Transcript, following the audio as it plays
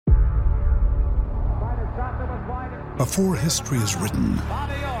Before history is written,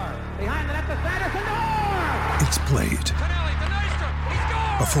 it's played.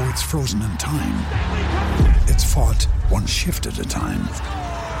 Before it's frozen in time, it's fought one shift at a time.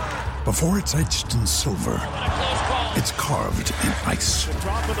 Before it's etched in silver, it's carved in ice.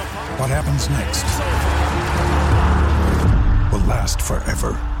 What happens next will last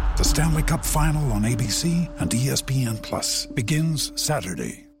forever. The Stanley Cup Final on ABC and ESPN Plus begins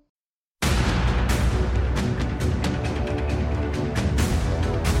Saturday.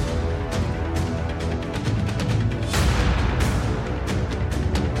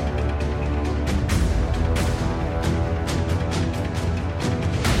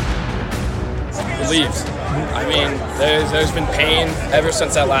 Relieved. I mean, there's been pain ever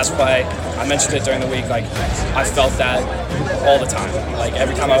since that last play. I mentioned it during the week. Like, I felt that all the time. Like,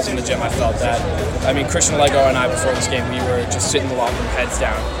 every time I was in the gym, I felt that. I mean, Christian Lego and I, before this game, we were just sitting in the locker room, heads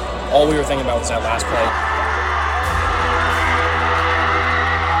down. All we were thinking about was that last play.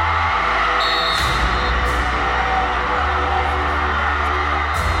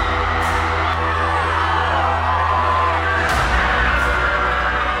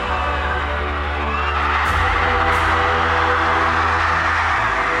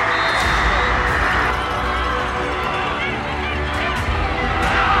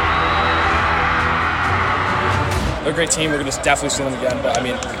 They're a great team. We're going to definitely see them again. But, I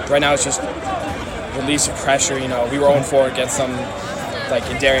mean, right now it's just release of pressure. You know, we were 0-4 against them, like,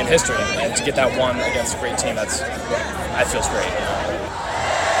 in Darien history. And to get that one against a great team, that feels great.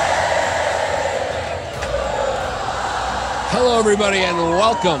 Hello, everybody, and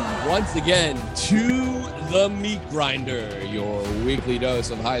welcome once again to The Meat Grinder, your weekly dose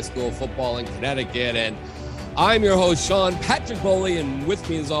of high school football in Connecticut. And I'm your host, Sean Patrick Bowley, and with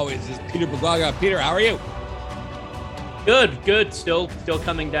me, as always, is Peter Buglaga. Peter, how are you? Good. Still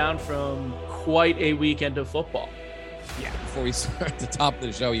coming down from quite a weekend of football. Yeah, before we start the top of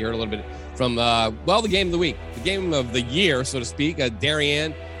the show, you heard a little bit from, the game of the week, the game of the year, so to speak.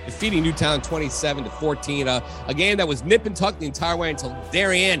 Darien defeating Newtown 27-14. A game that was nip and tuck the entire way until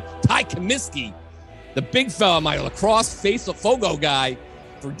Darien, Ty Comiskey, the big fella, my lacrosse face of Fogo guy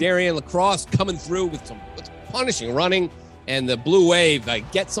for Darien lacrosse, coming through with some punishing running, and the Blue Wave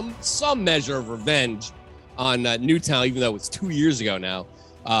get some measure of revenge on Newtown, even though it's 2 years ago now.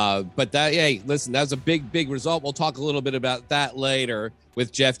 But hey, listen, that was a big result. We'll talk a little bit about that later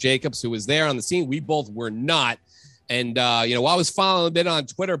with Jeff Jacobs, who was there on the scene. We both were not. And, I was following a bit on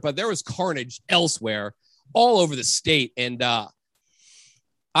Twitter, but there was carnage elsewhere all over the state. And I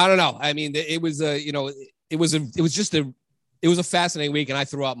don't know. I mean, it was a fascinating week. And I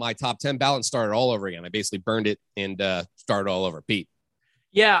threw out my top 10 ballot and started all over again. I basically burned it and started all over. Pete.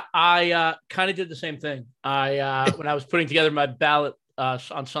 Yeah, I kind of did the same thing. When I was putting together my ballot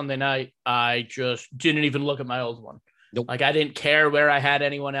on Sunday night, I just didn't even look at my old one. Nope. Like, I didn't care where I had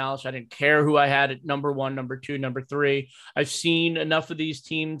anyone else. I didn't care who I had at number 1, number 2, number 3. I've seen enough of these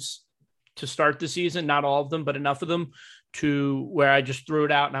teams to start the season, not all of them, but enough of them to where I just threw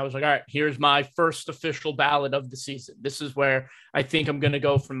it out and I was like, all right, here's my first official ballot of the season. This is where I think I'm going to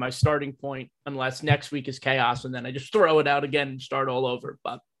go from my starting point, unless next week is chaos. And then I just throw it out again and start all over.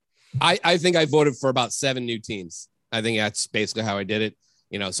 But I think I voted for about 7 new teams. I think that's basically how I did it.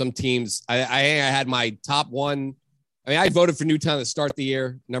 You know, some teams, I had my top one. I mean, I voted for Newtown to start the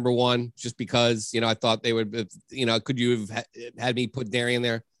year, number 1, just because, I thought they would, could you have had me put Darien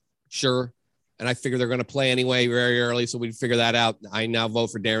there? Sure. And I figure they're going to play anyway very early, so we'd figure that out. I now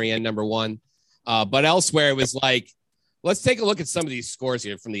vote for Darien, number 1. But elsewhere, it was like, let's take a look at some of these scores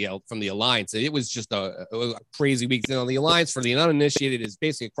here from the Alliance. It was just a crazy week. The Alliance, for the uninitiated, is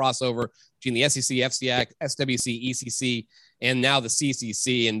basically a crossover between the SEC, FCAC, SWC, ECC, and now the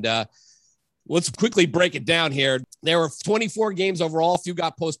CCC. And let's quickly break it down here. There were 24 games overall. A few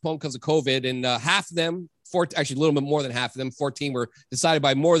got postponed because of COVID, and half of them, actually a little bit more than half of them, 14, were decided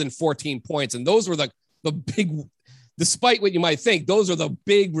by more than 14 points. And those were the big, despite what you might think, those are the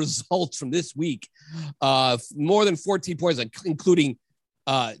big results from this week. More than 14 points, including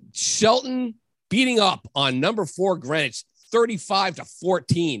Shelton beating up on number 4 Greenwich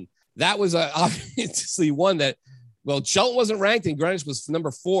 35-14. That was obviously one that, well, Shelton wasn't ranked and Greenwich was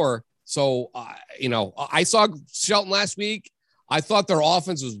number 4. So, I saw Shelton last week. I thought their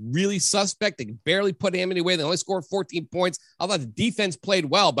offense was really suspect. They could barely put him anyway. They only scored 14 points. I thought the defense played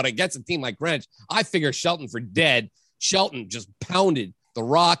well, but against a team like Greenwich, I figure Shelton for dead. Shelton just pounded the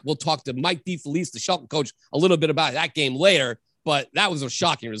rock. We'll talk to Mike DeFelice, the Shelton coach, a little bit about that game later, but that was a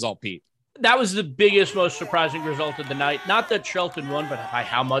shocking result, Pete. That was the biggest, most surprising result of the night. Not that Shelton won, but by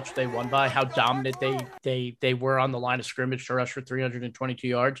how much they won by, how dominant they were on the line of scrimmage to rush for 322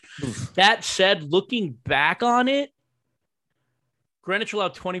 yards. That said, looking back on it, Greenwich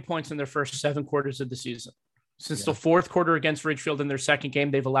allowed 20 points in their first 7 quarters of the season. Since the fourth quarter against Ridgefield in their second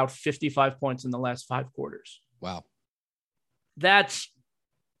game, they've allowed 55 points in the last 5 quarters. Wow. That's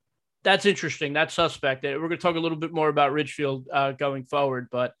interesting. That's suspect. We're going to talk a little bit more about Ridgefield going forward,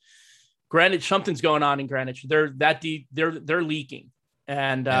 but Greenwich, something's going on in Greenwich. They're leaking,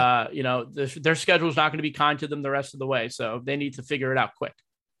 and their schedule is not going to be kind to them the rest of the way. So they need to figure it out quick.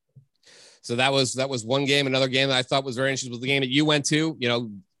 So that was one game. Another game that I thought was very interesting was the game that you went to.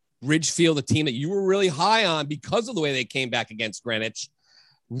 Ridgefield, a team that you were really high on because of the way they came back against Greenwich,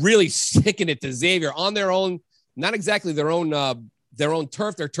 really sticking it to Xavier on their own, not exactly their own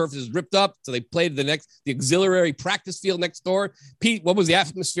turf. Their turf is ripped up. So they played the auxiliary practice field next door. Pete, what was the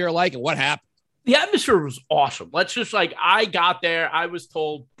atmosphere like and what happened? The atmosphere was awesome. Let's just I got there. I was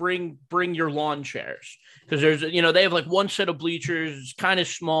told, bring your lawn chairs. Cause there's, they have like one set of bleachers. It's kind of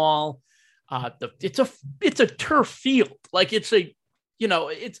small. It's a turf field. Like it's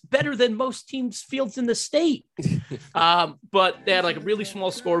better than most teams' fields in the state. But they had like a really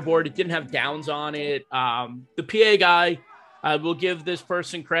small scoreboard. It didn't have downs on it. The PA guy, I will give this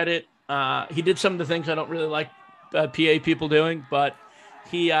person credit. He did some of the things I don't really like PA people doing, but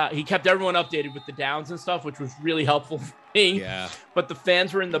he kept everyone updated with the downs and stuff, which was really helpful for me. Yeah. But the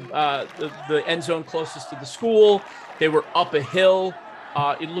fans were in the end zone closest to the school. They were up a hill.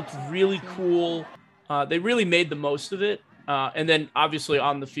 It looked really cool. They really made the most of it. And then obviously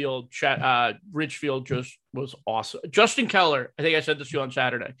on the field, Ridgefield just was awesome. Justin Keller, I think I said this to you on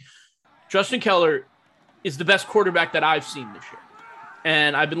Saturday. Justin Keller is the best quarterback that I've seen this year.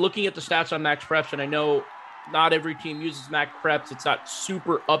 And I've been looking at the stats on Max Preps, and I know not every team uses Max Preps. It's not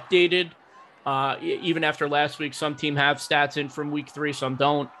super updated. Even after last week, some team have stats in from week 3, some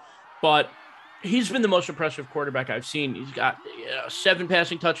don't. But he's been the most impressive quarterback I've seen. He's got 7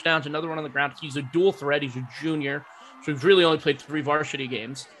 passing touchdowns, another one on the ground. He's a dual threat. He's a junior. So he's really only played 3 varsity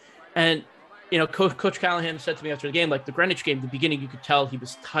games. And, Coach Callahan said to me after the game, like the Greenwich game, the beginning, you could tell he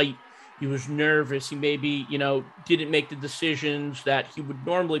was tight. He was nervous. He maybe, didn't make the decisions that he would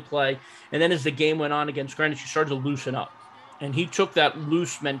normally play. And then as the game went on against Greenwich, he started to loosen up. And he took that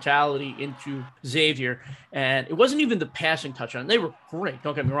loose mentality into Xavier. And it wasn't even the passing touchdown. They were great,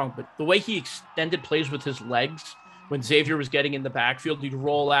 don't get me wrong. But the way he extended plays with his legs, when Xavier was getting in the backfield, he'd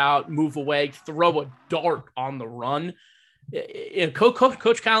roll out, move away, throw a dart on the run.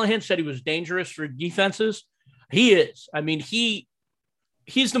 Coach Callahan said he was dangerous for defenses. He is. I mean, he's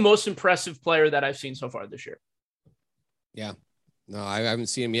the most impressive player that I've seen so far this year. Yeah. No, I haven't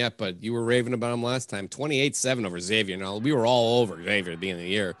seen him yet, but you were raving about him last time. 28-7 over Xavier. Now, we were all over Xavier at the beginning of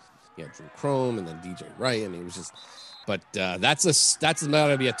the year. You had Drew Chrome and then DJ Wright. I mean, it was just – but that's going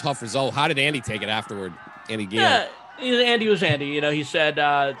to be a tough result. How did Andy take it afterward? Andy Gale? Yeah, Andy was Andy. He said,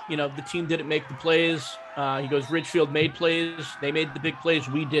 the team didn't make the plays. He goes, Ridgefield made plays. They made the big plays.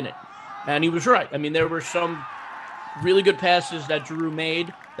 We didn't. And he was right. I mean, there were some really good passes that Drew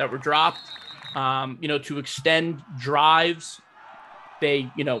made that were dropped, to extend drives.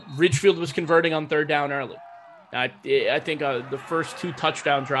 Ridgefield was converting on 3rd down early. I think the first 2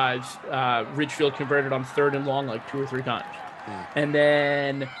 touchdown drives, Ridgefield converted on 3rd and long like 2 or 3 times. And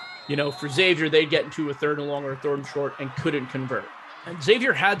then, for Xavier, they'd get into a 3rd and long or a 3rd and short and couldn't convert. And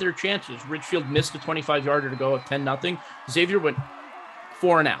Xavier had their chances. Ridgefield missed a 25-yarder to go up 10-0. Xavier went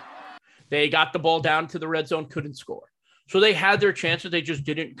 4 and out. They got the ball down to the red zone, couldn't score. So they had their chances. They just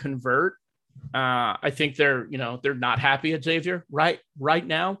didn't convert. I think they're not happy at Xavier right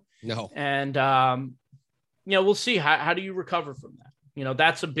now. No. And, we'll see. How do you recover from that?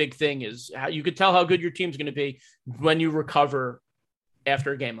 That's a big thing is how you could tell how good your team's going to be when you recover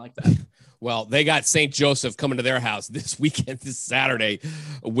after a game like that. Well, they got St. Joseph coming to their house this weekend, this Saturday,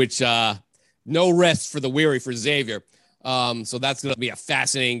 which no rest for the weary for Xavier. So that's going to be a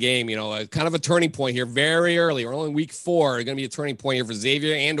fascinating game, kind of a turning point here very early. We're only in week 4. It's going to be a turning point here for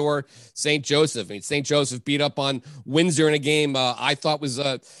Xavier and or St. Joseph. I mean, St. Joseph beat up on Windsor in a game I thought was,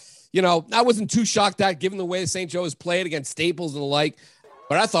 I wasn't too shocked at given the way St. Joe has played against Staples and the like.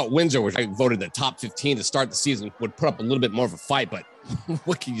 But I thought Windsor, which I voted the top 15 to start the season, would put up a little bit more of a fight. But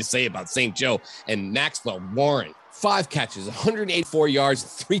what can you say about St. Joe and Maxwell Warren? 5 catches, 184 yards,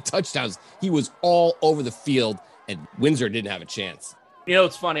 3 touchdowns. He was all over the field. And Windsor didn't have a chance.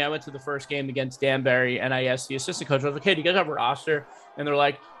 It's funny. I went to the first game against Danbury, and I asked the assistant coach, I was like, hey, do you guys have a roster? And they're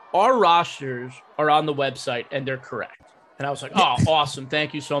like, our rosters are on the website, and they're correct. And I was like, oh, awesome.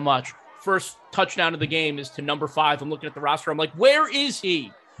 Thank you so much. First touchdown of the game is to number 5. I'm looking at the roster. I'm like, where is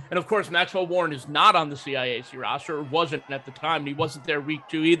he? And, of course, Maxwell Warren is not on the CIAC roster, or wasn't at the time, and he wasn't there week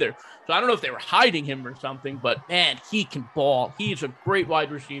 2 either. So I don't know if they were hiding him or something, but, man, he can ball. He's a great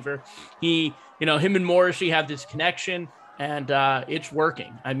wide receiver. Him and Morrissey have this connection, And it's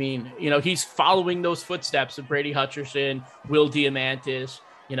working. I mean, he's following those footsteps of Brady Hutcherson, Will Diamantis,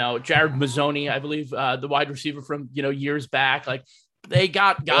 Jared Mazzoni, I believe, the wide receiver from, years back. Like, they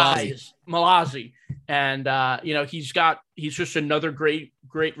got guys, Malazzi, and he's just another great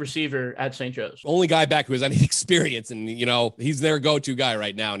receiver at St. Joe's. Only guy back who has any experience, and he's their go-to guy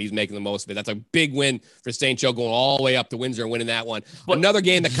right now, and he's making the most of it. That's a big win for St. Joe, going all the way up to Windsor and winning that one. But another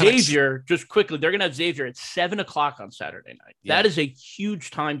game that Xavier, just quickly, they're gonna have Xavier at 7:00 on Saturday night. Yeah. That is a huge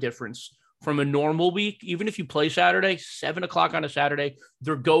time difference from a normal week. Even if you play Saturday, 7:00 on a Saturday,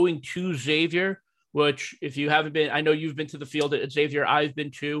 they're going to Xavier. Which, if you haven't been, I know you've been to the field at Xavier, I've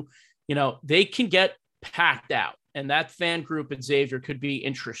been too, they can get packed out, and that fan group at Xavier could be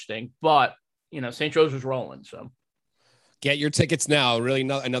interesting, but, St. Joe's is rolling. So get your tickets now. Really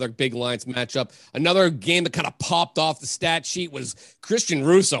another big Lions matchup. Another game that kind of popped off the stat sheet was Christian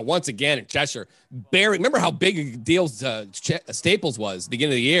Russo once again in Cheshire. Remember how big a deal Staples was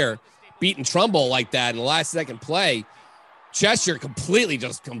beginning of the year, beating Trumbull like that in the last second play. Cheshire completely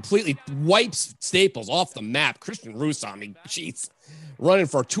wipes Staples off the map. Christian Russo, running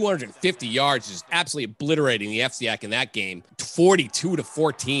for 250 yards, just absolutely obliterating the FCIAC in that game.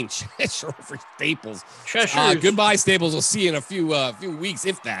 42-14, Cheshire for Staples. Goodbye, Staples. We'll see you in a few weeks,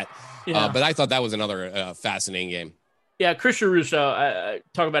 if that. Yeah. But I thought that was another fascinating game. Yeah, Christian Russo,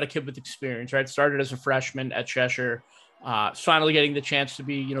 talk about a kid with experience, right? Started as a freshman at Cheshire. Finally getting the chance to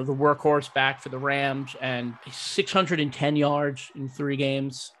be, the workhorse back for the Rams, and 610 yards in 3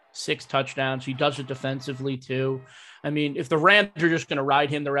 games, 6 touchdowns. He does it defensively too. I mean, if the Rams are just going to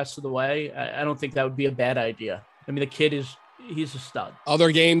ride him the rest of the way, I don't think that would be a bad idea. I mean, the kid he's a stud.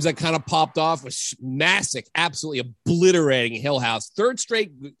 Other games that kind of popped off was Massac absolutely obliterating Hillhouse. 3rd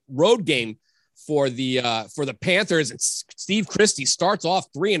straight road game for the Panthers, and Steve Christie starts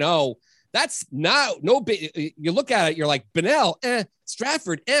off 3-0. That's no big. You look at it, you're like, Bunnell,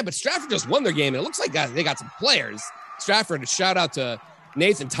 Stratford, but Stratford just won their game, and it looks like they got some players. Stratford, a shout out to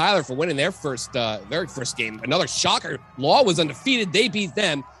Nathan Tyler for winning their first game. Another shocker. Law was undefeated. They beat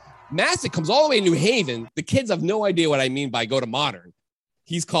them. Massac comes all the way to New Haven. The kids have no idea what I mean by go to Modern.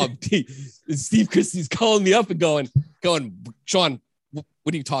 He's called Steve Christie's calling me up and going, Sean,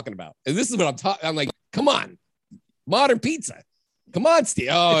 what are you talking about? And this is what I'm talking. I'm like, come on, Modern Pizza. Come on, Steve.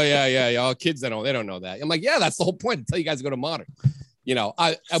 Oh, yeah. Oh, kids, they don't know that. I'm like, yeah, that's the whole point, to tell you guys to go to Modern.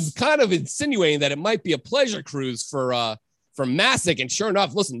 I'm kind of insinuating that it might be a pleasure cruise for Massac. And sure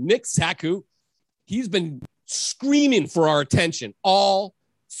enough, listen, Nick Saku, he's been screaming for our attention all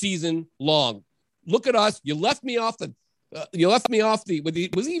season long. Look at us. You left me off the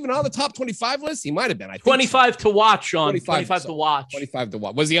was he even on the top 25 list? He might have been. I think 25 to watch, Sean. 25 to watch. 25 to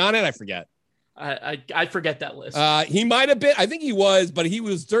watch. Was he on it? I forget. I forget that list. He might have been. I think he was, but he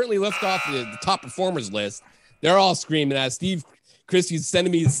was certainly left off the top performers list. They're all screaming at Steve Christie's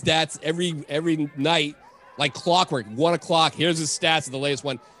sending me his stats every night like clockwork. 1:00. Here's his stats of the latest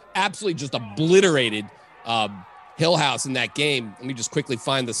one. Absolutely just obliterated Hillhouse in that game. Let me just quickly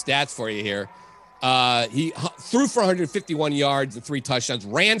find the stats for you here. He threw for 151 yards and 3 touchdowns.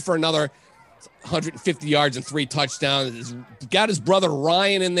 Ran for another 150 yards and 3 touchdowns. Got his brother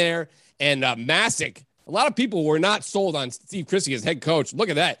Ryan in there. And Massac, a lot of people were not sold on Steve Christie as head coach. Look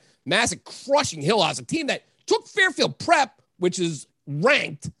at that. Massac crushing Hillhouse, a team that took Fairfield Prep, which is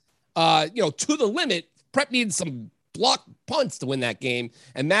ranked, to the limit. Prep needed some block punts to win that game.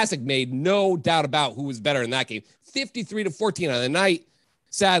 And Massac made no doubt about who was better in that game. 53-14 on the night.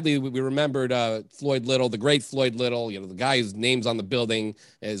 Sadly, we remembered Floyd Little, the great Floyd Little, the guy whose name's on the building.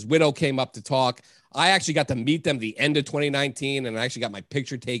 His widow came up to talk. I actually got to meet them the end of 2019, and I actually got my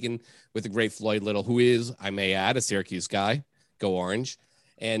picture taken with the great Floyd Little, who is, I may add, a Syracuse guy. Go Orange.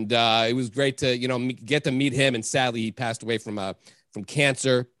 And it was great to, get to meet him. And sadly, he passed away from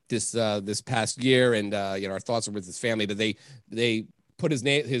cancer this past year. And, our thoughts are with his family. But they put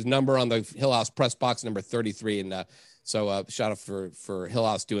his number on the Hillhouse press box, number 33. And so shout out for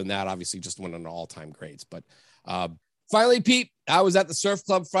Hillhouse doing that. Obviously, just one of the all-time greats. But finally, Pete, I was at the Surf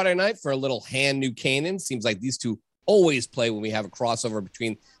Club Friday night for a little Hand New Canaan. Seems like these two always play when we have a crossover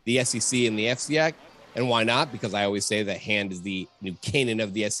between the SEC and the FCIAC. And why not? Because I always say that Hand is the New Canaan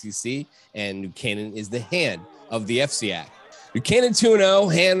of the SEC, and New Canaan is the Hand of the FCIAC. New Canaan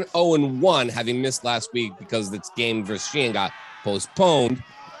 2-0, Hand 0-1, having missed last week because its game versus Sheehan got postponed.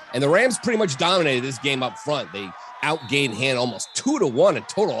 And the Rams pretty much dominated this game up front. They outgained Hand almost 2-1 in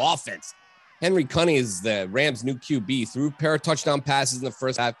total offense. Henry Cunny is the Rams' new QB, threw a pair of touchdown passes in the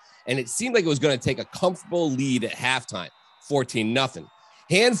first half, and it seemed like it was going to take a comfortable lead at halftime, 14-0.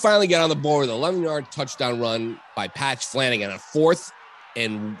 Hand finally got on the board with an 11-yard touchdown run by Patch Flanagan on 4th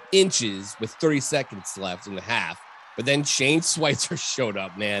and inches with 30 seconds left in the half. But then Shane Schweitzer showed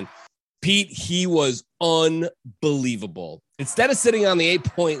up, man. Pete, he was unbelievable. Instead of sitting on the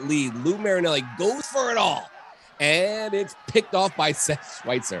 8-point lead, Lou Marinelli goes for it all. And it's picked off by Seth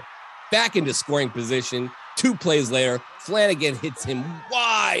Schweitzer. Back into scoring position. 2 plays later, Flanagan hits him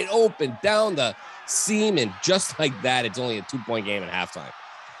wide open down the seam. And just like that, it's only a 2-point game at halftime.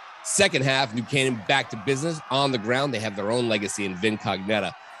 Second half, New Canaan back to business. On the ground, they have their own legacy in Vin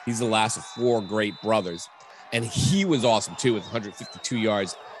Cognetta. He's the last of 4 great brothers. And he was awesome, too, with 152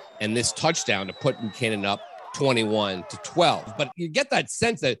 yards. And this touchdown to put New Canaan up 21-12. But you get that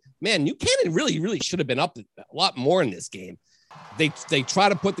sense that, man, New Canaan really should have been up a lot more in this game. They try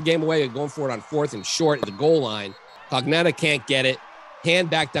to put the game away, going for it on 4th and short at the goal line. Cognetta can't get it. Hand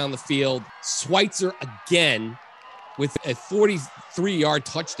back down the field. Schweitzer again with a 43-yard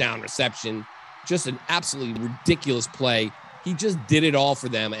touchdown reception. Just an absolutely ridiculous play. He just did it all for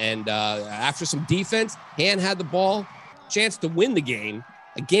them. And after some defense, Hand had the ball, chance to win the game,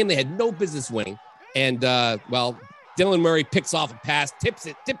 a game they had no business winning. And, Dylan Murray picks off a pass, tip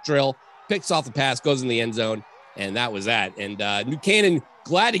drill, picks off the pass, goes in the end zone, and that was that. And New Canaan,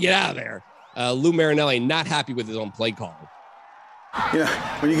 glad to get out of there. Lou Marinelli not happy with his own play calling. You know,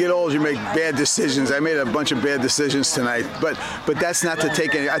 when you get old, you make bad decisions. I made a bunch of bad decisions tonight, but that's not to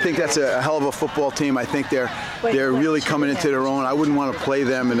take any. I think that's a hell of a football team. I think they're really coming into their own. I wouldn't want to play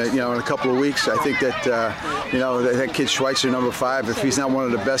them in a couple of weeks. I think that that kid Schweitzer, number 5, if he's not one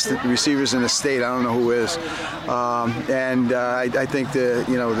of the best receivers in the state, I don't know who is. I think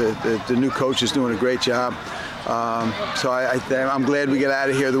the new coach is doing a great job. So I'm glad we get out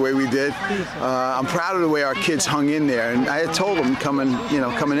of here the way we did. I'm proud of the way our kids hung in there, and I had told them coming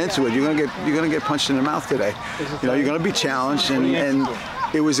into it, you're gonna get punched in the mouth today. You're gonna be challenged, and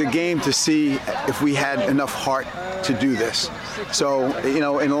it was a game to see if we had enough heart to do this. So in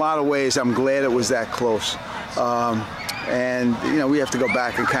a lot of ways, I'm glad it was that close. We have to go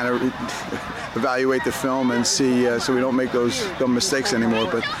back and kind of evaluate the film and see so we don't make those mistakes anymore.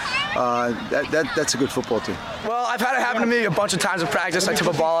 But that's a good football team. Well, I've had it happen to me a bunch of times in practice. I tip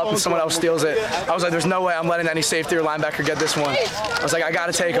a ball up and someone else steals it. I was like, there's no way I'm letting any safety or linebacker get this one. I was like, I got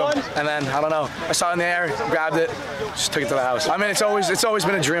to take him. And then, I don't know, I saw it in the air, grabbed it, just took it to the house. I mean, it's always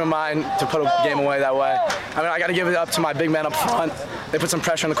been a dream of mine to put a game away that way. I mean, I got to give it up to my big men up front. They put some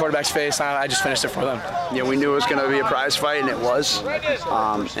pressure on the quarterback's face, and I just finished it for them. Yeah, we knew it was going to be a prize fight, and it was.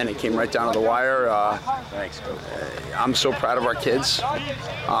 And it came right down to the wire. I'm so proud of our kids.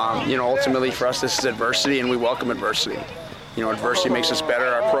 Ultimately for us, this is adversity, and we welcome adversity. Adversity makes us better.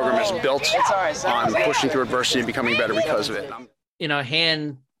 Our program is built on pushing through adversity and becoming better because of it.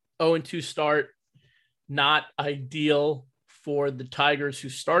 Hand 0-2 start, not ideal for the Tigers, who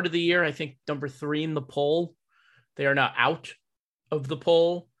started the year, I think, number 3 in the poll. They are now out of the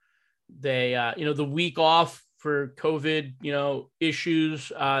poll. They, the week off for COVID, issues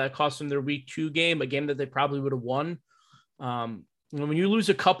that cost them their week 2 game, a game that they probably would have won. When you lose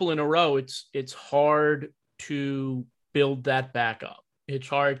a couple in a row, it's hard to build that back up. It's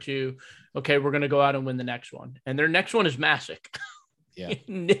hard to, okay, we're going to go out and win the next one. And their next one is Massac. Yeah.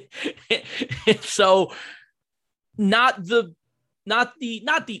 So not the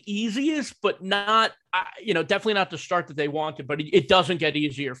easiest, but not, definitely not the start that they wanted, but it doesn't get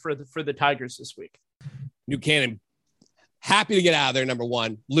easier for the Tigers this week. New Canaan, happy to get out of there. Number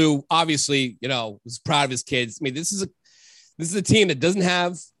 1, Lou, obviously, was proud of his kids. I mean, this is a team that doesn't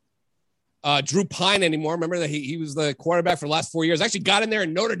have Drew Pine anymore. Remember that he was the quarterback for the last 4 years. Actually got in there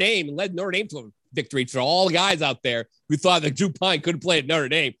in Notre Dame and led Notre Dame to a victory. For all the guys out there who thought that Drew Pine couldn't play at Notre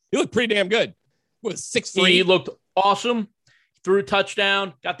Dame, he looked pretty damn good. What was 6'3"? He looked awesome. Threw a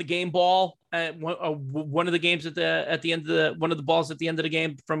touchdown. Got the game ball. One of the games at the end of one of the balls at the end of the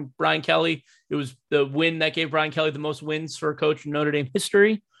game from Brian Kelly. It was the win that gave Brian Kelly the most wins for a coach in Notre Dame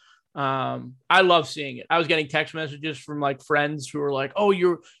history. I love seeing it. I was getting text messages from friends who were like, "Oh,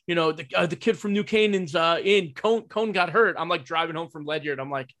 you're, the kid from New Canaan's in. Cone got hurt." I'm driving home from Ledyard.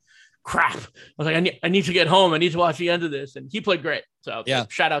 I'm like, crap. I was like, I need to get home. I need to watch the end of this. And he played great. So yeah,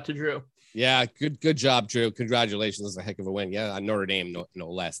 shout out to Drew. Yeah, good job, Drew. Congratulations. That's a heck of a win. Yeah, Notre Dame,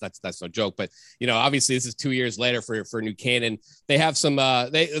 no less. That's no joke. But obviously this is 2 years later for New Canaan. They have some.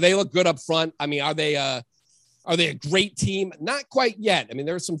 They look good up front. I mean, are they a great team? Not quite yet. I mean,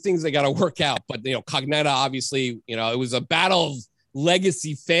 there are some things they got to work out. But Cognetta, obviously, it was a battle of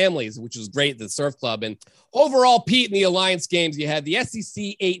legacy families, which was great. The Surf Club, and overall, Pete, in the Alliance games, you had the SEC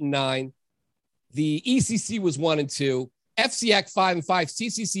 8-9, the ECC was 1-2. FCX 5-5,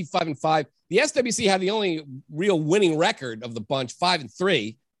 CCC 5-5. The SWC had the only real winning record of the bunch,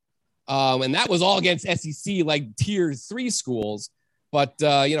 5-3. And that was all against SEC, tier 3 schools. But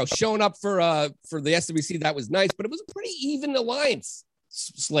showing up for the SWC, that was nice, but it was a pretty even alliance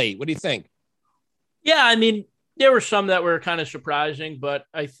slate. What do you think? Yeah, I mean, there were some that were kind of surprising, but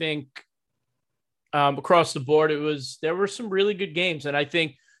I think across the board, there were some really good games. And I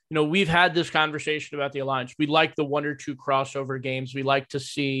think, we've had this conversation about the Alliance. We like the 1 or 2 crossover games. We like to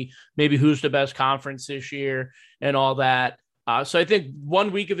see maybe who's the best conference this year and all that. So I think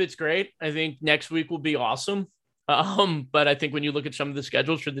 1 week of it's great. I think next week will be awesome. But I think when you look at some of the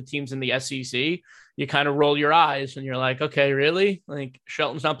schedules for the teams in the SEC, you kind of roll your eyes and you're like, okay, really? Like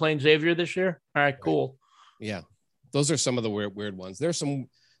Shelton's not playing Xavier this year? All right, cool. Yeah. Those are some of the weird ones. There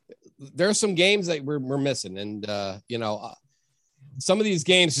are some games that we're missing. And, some of these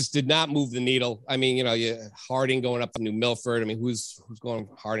games just did not move the needle. I mean, Harding going up to New Milford. I mean, who's going?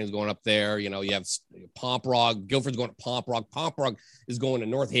 Harding's going up there. You have Pomprog. Guilford's going to Pomprog. Pomprog is going to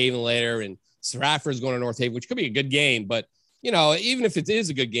North Haven later, and Stratford's going to North Haven, which could be a good game. But even if it is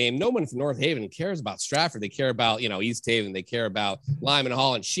a good game, no one from North Haven cares about Stratford. They care about East Haven. They care about Lyman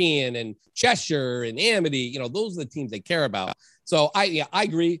Hall and Sheehan and Cheshire and Amity. Those are the teams they care about. So I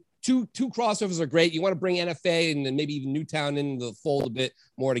agree. Two crossovers are great. You want to bring NFA and then maybe even Newtown into the fold a bit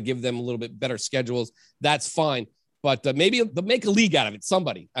more to give them a little bit better schedules. That's fine. But maybe make a league out of it.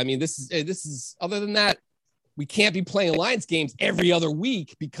 Somebody. I mean, this is other than that, we can't be playing Alliance games every other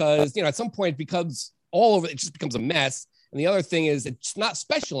week because, at some point it becomes all over. It just becomes a mess. And the other thing is it's not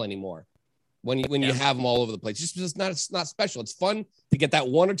special anymore when you have them all over the place. It's not special. It's fun to get that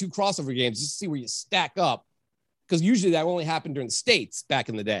 1 or 2 crossover games just to see where you stack up. Because usually that only happened during the States back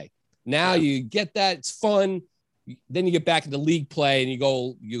in the day. Now you get that. It's fun. Then you get back into league play and you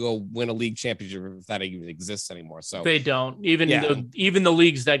go win a league championship if that even exists anymore. So they don't. Even the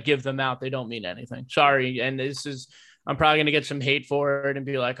leagues that give them out, they don't mean anything. Sorry. And I'm probably going to get some hate for it and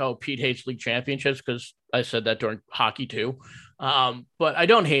be like, oh, Pete hates league championships because I said that during hockey too. But I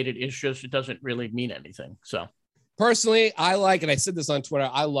don't hate it. It's just it doesn't really mean anything. So. Personally, I like, and I said this on Twitter,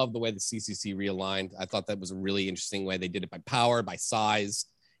 I love the way the CCC realigned. I thought that was a really interesting way. They did it by power, by size,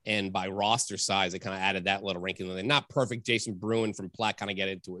 and by roster size. They kind of added that little ranking. They're not perfect. Jason Bruin from Platt kind of get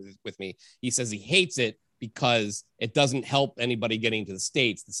into it with me. He says he hates it because it doesn't help anybody getting to the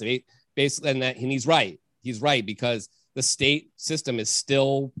States. Basically, and he's right. He's right because the state system is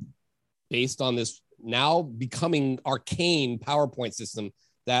still based on this now becoming arcane PowerPoint system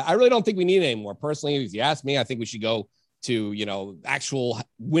that I really don't think we need anymore. Personally, if you ask me, I think we should go to, actual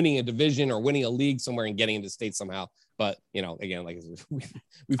winning a division or winning a league somewhere and getting into the state somehow. But, again, like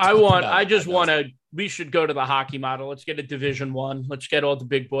we should go to the hockey model. Let's get a Division I. Let's get all the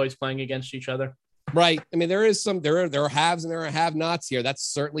big boys playing against each other. Right. I mean, there are haves and there are have-nots here. That's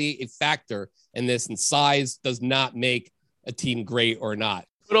certainly a factor in this, and size does not make a team great or not.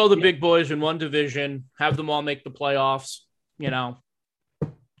 Put all the big boys in one division, have them all make the playoffs,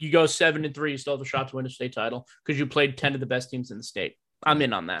 You go 7-3, you still have a shot to win a state title because you played 10 of the best teams in the state. I'm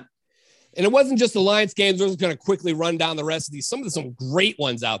in on that. And it wasn't just Alliance games. We're just going to quickly run down the rest of these. Some great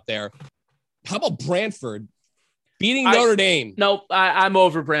ones out there. How about Brantford beating Notre Dame? Nope, I'm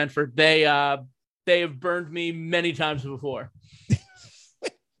over Brantford. They have burned me many times before.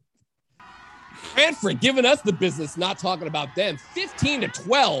 Brantford giving us the business, not talking about them.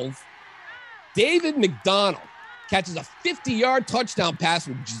 15-12. David McDonald catches a 50-yard touchdown pass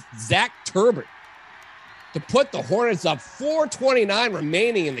from Zach Turbert to put the Hornets up. 4:29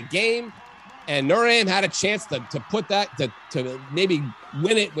 remaining in the game, and Notre Dame had a chance to put that to maybe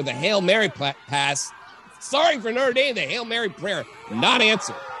win it with a Hail Mary pass. Sorry for Notre Dame, the Hail Mary prayer not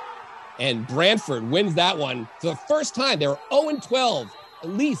answered, and Brantford wins that one for the first time. They were 0-12 at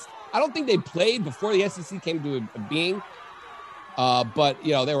least. I don't think they played before the SEC came to a being, but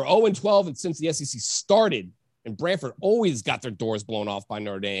they were 0-12, and since the SEC started. And Brantford always got their doors blown off by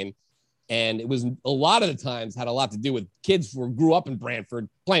Notre Dame. And it was a lot of the times had a lot to do with kids who grew up in Brantford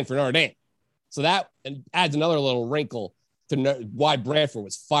playing for Notre Dame. So that adds another little wrinkle to why Brantford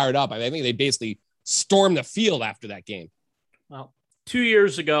was fired up. I think they basically stormed the field after that game. Well, 2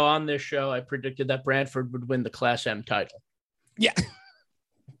 years ago on this show, I predicted that Brantford would win the Class M title. Yeah.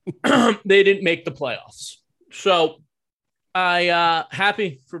 They didn't make the playoffs. So I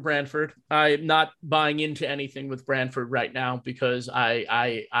happy for Brantford. I'm not buying into anything with Brantford right now because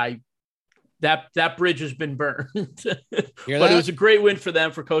that bridge has been burned. But it was a great win for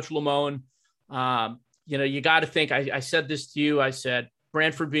them, for Coach Lamone. You got to think. I said this to you. I said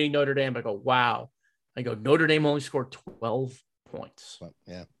Brantford beating Notre Dame. I go, wow. I go, Notre Dame only scored 12 points.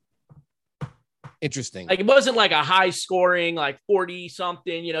 Yeah. Interesting. Like it wasn't like a high scoring, like 40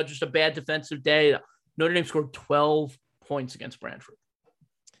 something. Just a bad defensive day. Notre Dame scored 12 points against Brantford.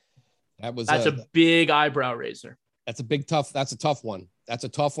 That's a big eyebrow raiser. That's a tough one. That's a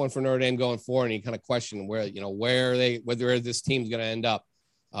tough one for Notre Dame going forward. And you kind of question whether this team's going to end up.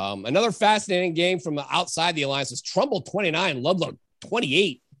 Another fascinating game from outside the Alliance was Trumbull 29, Ludlow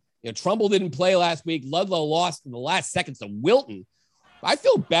 28. Trumbull didn't play last week. Ludlow lost in the last seconds to Wilton. I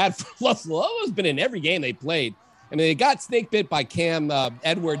feel bad for Ludlow. Ludlow's been in every game they played. I mean, they got snake bit by Cam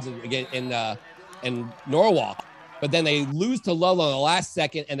Edwards in Norwalk, but then they lose to Ludlow in the last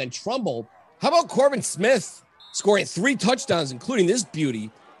second. And then Trumbull, how about Corbin Smith scoring 3 touchdowns, including this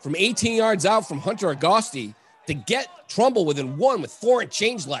beauty from 18 yards out from Hunter Agosti to get Trumbull within 1 with 4 and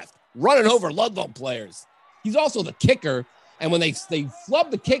change left, running over Ludlow players. He's also the kicker. And when they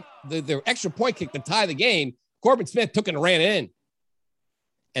flubbed the kick, their extra point kick to tie the game, Corbin Smith took it and ran it in.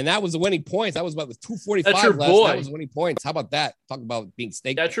 And that was the winning points. That was about with 2:45 left. That was winning points. How about that? Talk about being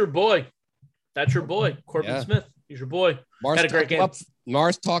snake. That's your boy. Corbin Smith. He's your boy. Had a great game.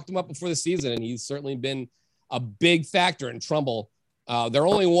 Mars talked him up before the season, and he's certainly been a big factor in Trumbull. They're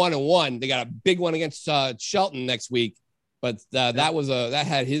only 1-1. They got a big one against Shelton next week, but that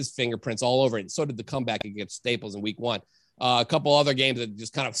had his fingerprints all over it. And so did the comeback against Staples in week 1. A couple other games that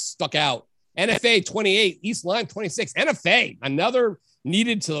just kind of stuck out. NFA 28, East Lyme 26. NFA, another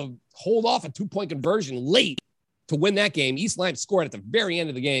needed to hold off a 2-point conversion late to win that game. East Lyme scored at the very end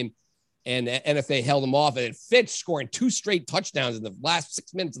of the game, and NFA held them off. And Fitch scoring 2 straight touchdowns in the last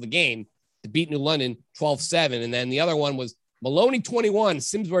 6 minutes of the game to beat New London 12-7. And then the other one was Maloney 21,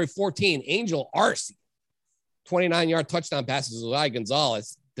 Simsbury 14, Angel Arce, 29-yard touchdown passes to Eli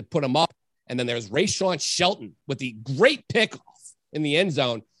Gonzalez to put him up. And then there's Rayshawn Shelton with the great pickoff in the end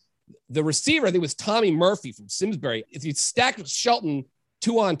zone. The receiver, I think, was Tommy Murphy from Simsbury. If you stacked Shelton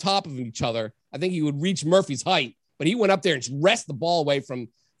 2 on top of each other, I think he would reach Murphy's height. But he went up there and just wrested the ball away from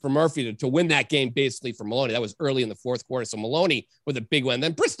Murphy to win that game basically for Maloney. That was early in the 4th quarter. So Maloney with a big win.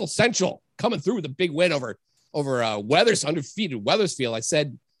 Then Bristol Central coming through with a big win over undefeated Wethersfield. I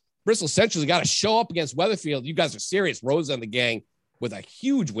said, Bristol Central's got to show up against Wethersfield. You guys are serious. Rose and the gang with a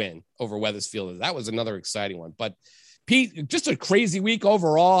huge win over Wethersfield. That was another exciting one. But Pete, just a crazy week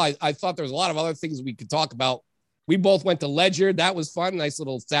overall. I thought there was a lot of other things we could talk about. We both went to Ledyard. That was fun. Nice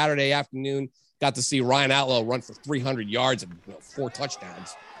little Saturday afternoon. Got to see Ryan Outlaw run for 300 yards and 4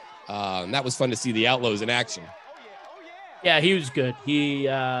 touchdowns. And that was fun to see the Outlaws in action. Yeah, he was good. He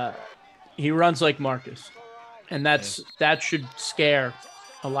runs like Marcus, and that should scare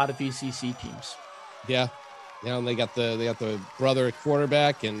a lot of VCC teams. Yeah, and they got the brother at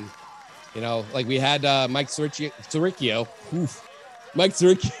quarterback, and like we had Mike Siricchio. Mike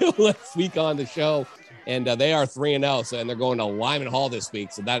Siricchio last week on the show, and they are 3-0, so and they're going to Lyman Hall this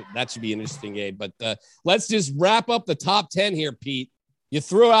week, so that should be an interesting game. But let's just wrap up the top 10 here, Pete. You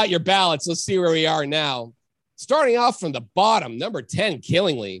threw out your ballots. Let's see where we are now. Starting off from the bottom, number 10,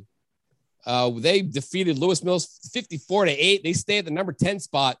 Killingly. They defeated Lewis Mills 54-8. They stay at the number 10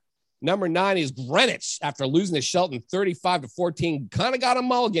 spot. Number 9 is Greenwich after losing to Shelton 35-14. Kind of got a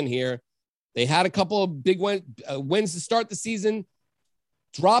mulligan here. They had a couple of big wins to start the season.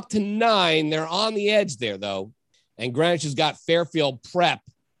 Dropped to 9. They're on the edge there, though. And Greenwich has got Fairfield Prep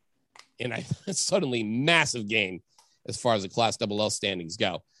in a suddenly massive game as far as the Class LL standings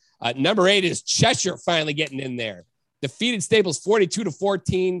go. Number 8 is Cheshire finally getting in there. Defeated Staples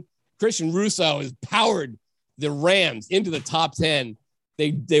 42-14. Christian Russo has powered the Rams into the top 10.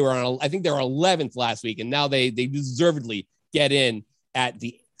 They were on, I think they were 11th last week, and now they deservedly get in at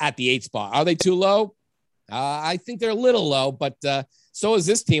the 8th spot. Are they too low? I think they're a little low, but so is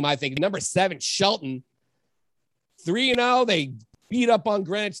this team. I think number 7, Shelton, 3-0. They beat up on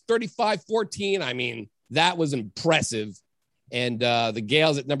Greenwich 35-14. I mean, that was impressive. And the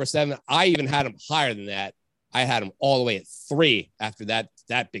Gales at number 7, I even had them higher than that. I had them all the way at 3 after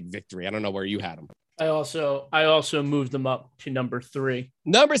that big victory. I don't know where you had them. I also moved them up to number 3.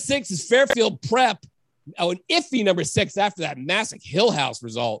 Number 6 is Fairfield Prep. Oh, an iffy number 6 after that massive Hill House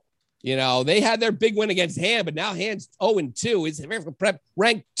result. They had their big win against Han, but now Han's 0-2. Is Fairfield Prep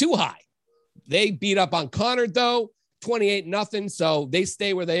ranked too high? They beat up on Conard, though, 28-0. So they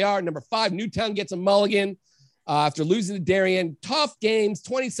stay where they are. Number 5, Newtown gets a mulligan after losing to Darien. Tough games,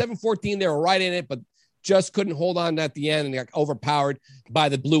 27-14. They were right in it, but just couldn't hold on at the end and got overpowered by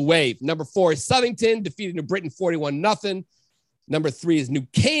the Blue Wave. Number 4 is Southington, defeated New Britain 41-0. Number 3 is New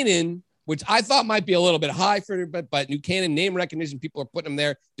Canaan, which I thought might be a little bit high for, but New Canaan, name recognition, people are putting them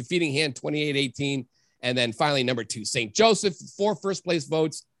there, defeating Han 28-18. And then finally, number 2, St. Joseph, 4 first-place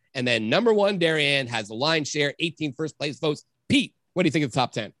votes. And then number 1, Darien, has the lion's share, 18 first-place votes. Pete, what do you think of the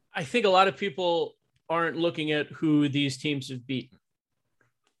top 10? I think a lot of people aren't looking at who these teams have beaten.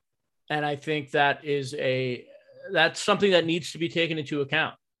 And I think that's something that needs to be taken into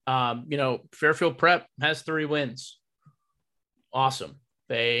account. Fairfield Prep has 3 wins. awesome.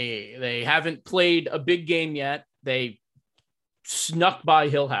 They haven't played a big game yet. They snuck by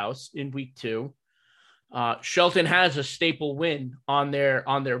Hill House in week 2. Shelton has a staple win on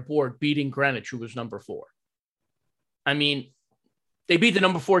their board, beating Greenwich, who was number 4. I mean, they beat the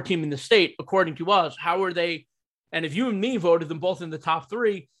number 4 team in the state, according to us. How are they? And if you and me voted them both in the top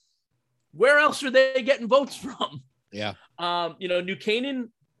 3, where else are they getting votes from? Yeah. New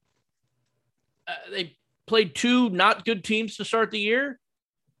Canaan, they played 2 not good teams to start the year.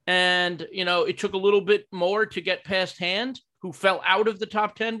 And, it took a little bit more to get past Hand, who fell out of the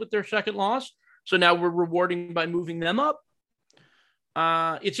top 10 with their second loss. So now we're rewarding by moving them up.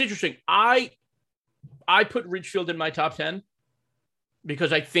 It's interesting. I put Ridgefield in my top 10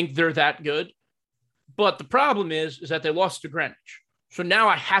 because I think they're that good. But the problem is that they lost to Greenwich. So now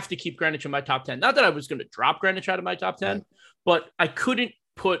I have to keep Greenwich in my top 10. Not that I was going to drop Greenwich out of my top 10, but I couldn't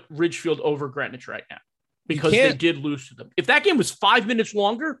put Ridgefield over Greenwich right now because they did lose to them. If that game was 5 minutes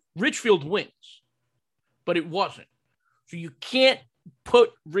longer, Ridgefield wins. But it wasn't. So you can't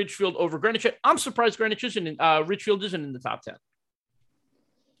put Ridgefield over Greenwich. I'm surprised Ridgefield isn't in the top 10.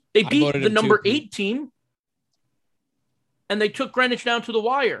 They beat the number 8 team, and they took Greenwich down to the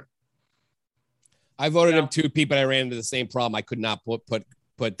wire. I voted him 2, Pete, but I ran into the same problem. I could not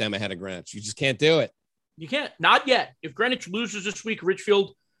put them ahead of Greenwich. You just can't do it. You can't. Not yet. If Greenwich loses this week,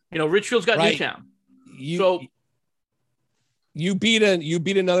 Richfield's got Newtown. You beat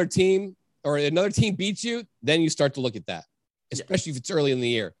another team, or another team beats you, then you start to look at that, especially if it's early in the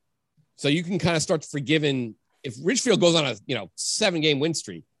year. So you can kind of start forgiving. If Ridgefield goes on a 7-game win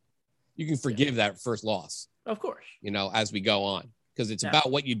streak, you can forgive that first loss. Of course. As we go on. Because it's about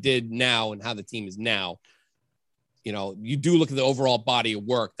what you did now and how the team is now. You do look at the overall body of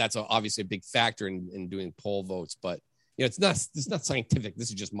work. That's obviously a big factor in doing poll votes. But it's not scientific. This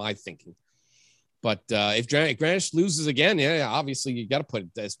is just my thinking. But if Greenwich loses again, obviously you got to put it,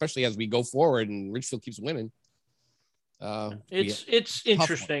 especially as we go forward and Ridgefield keeps winning. It's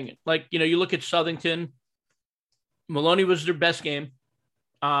interesting. One. Like you look at Southington. Maloney was their best game.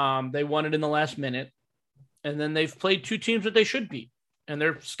 They won it in the last minute. And then they've played 2 teams that they should beat, and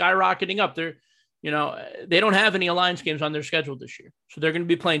they're skyrocketing up. They don't have any alliance games on their schedule this year. So they're going to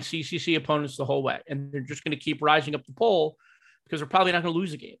be playing CCC opponents the whole way. And they're just going to keep rising up the poll because they're probably not going to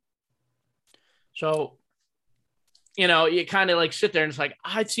lose a game. So, you kind of sit there and it's like,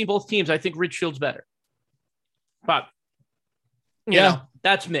 I've seen both teams. I think Ridgefield's better. But,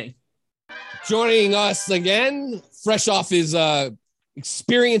 that's me. Joining us again, fresh off his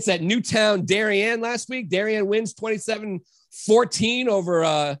experience at Newtown Darien last week. Darien wins 27-14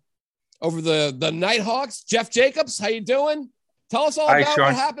 over the Nighthawks. Jeff Jacobs, how you doing? Tell us all about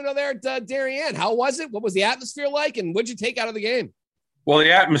what happened over there at Darien. How was it? What was the atmosphere like? And what'd you take out of the game? Well,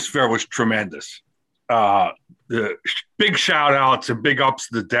 the atmosphere was tremendous. The big shout outs and big ups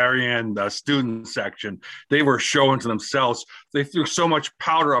to the Darien student section. They were showing to themselves. They threw so much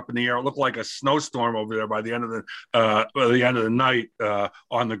powder up in the air. It looked like a snowstorm over there by the end of the night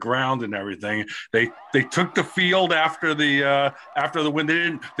on the ground and everything. They took the field after the win.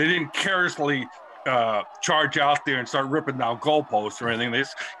 They didn't carelessly charge out there and start ripping down goalposts or anything. They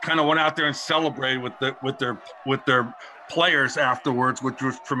just kind of went out there and celebrated with their players afterwards, which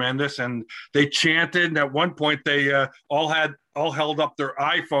was tremendous. And they chanted, and at one point they all held up their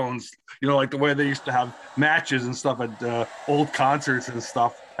iPhones, like the way they used to have matches and stuff at old concerts and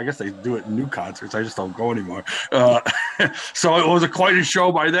stuff. I guess they do it in new concerts. I just don't go anymore. So it was quite a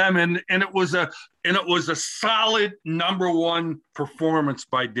show by them, and it was a solid number 1 performance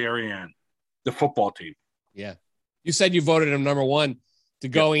by Darien, the football team. Yeah, you said you voted him number 1 to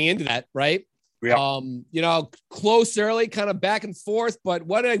going into that, right? Yeah. Close early, kind of back and forth, but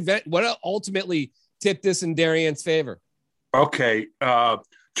what ultimately tipped this in Darien's favor? Okay.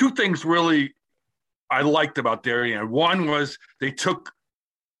 2 things really I liked about Darien. One was they took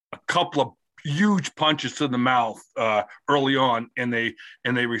a couple of huge punches to the mouth early on, and they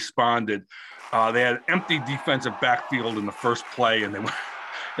responded. They had empty defensive backfield in the first play, and they went,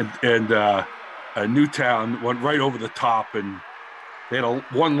 Newtown went right over the top, and they had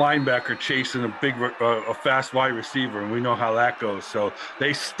one linebacker chasing a fast wide receiver, and we know how that goes. So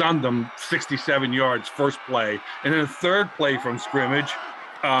they stunned them 67 yards first play, and then the third play from scrimmage,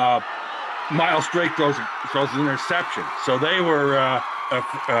 Miles Drake throws an interception. So they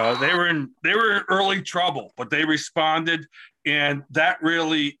were in early trouble, but they responded, and that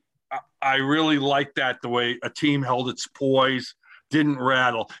really, I really liked that, the way a team held its poise, didn't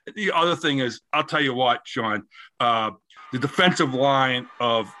rattle. The other thing is, I'll tell you what, Sean. The defensive line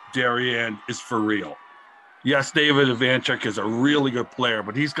of Darien is for real. Yes, David Ivanchuk is a really good player,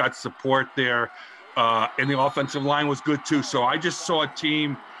 but he's got support there. and the offensive line was good too. So I just saw a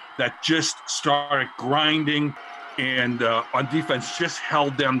team that just started grinding, and on defense just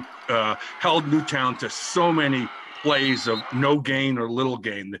held Newtown to so many plays of no gain or little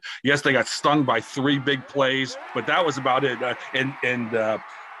gain. Yes, they got stung by 3 big plays, but that was about it.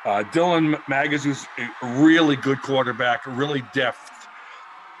 Dylan Magazoo's a really good quarterback, really deft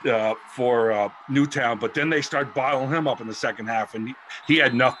for Newtown, but then they start bottling him up in the second half, and he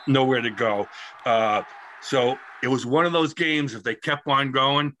had nowhere to go. So it was one of those games, if they kept on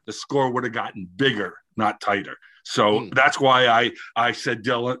going, the score would have gotten bigger, not tighter. So that's why I said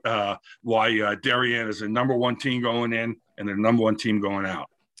why Darien is the number 1 team going in and the number 1 team going out.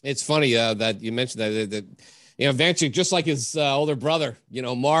 It's funny that you mentioned that Vanchuk, just like his older brother,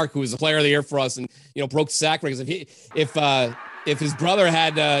 Mark, who was the player of the year for us and, broke sack records. If his brother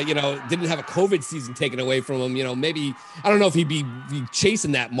had, didn't have a COVID season taken away from him, maybe, I don't know if he'd be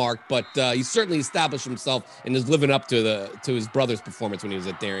chasing that mark, but he certainly established himself and is living up to his brother's performance when he was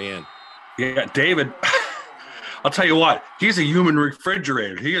at Darien. Yeah, David, I'll tell you what, he's a human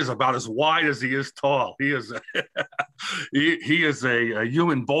refrigerator. He is about as wide as he is tall. He is he is a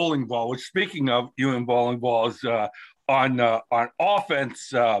human bowling ball, which, speaking of human bowling balls, on offense,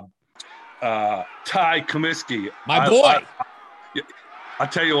 Ty Comiskey. My boy. I'll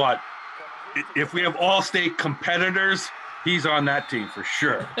tell you what, if we have all-state competitors, he's on that team for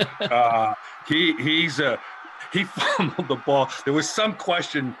sure. He fumbled the ball. There was some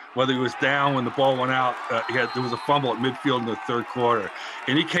question whether he was down when the ball went out. There was a fumble at midfield in the third quarter,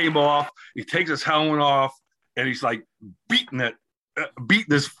 and he came off. He takes his helmet off, and he's like beating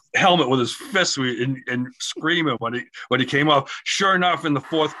his helmet with his fist and screaming when he came off. Sure enough, in the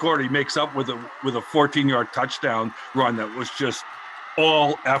fourth quarter, he makes up with a 14-yard touchdown run that was just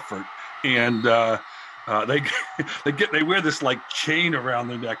all effort. And they wear this like chain around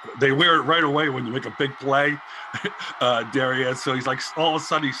their neck. They wear it right away when you make a big play, Darien. So he's like, all of a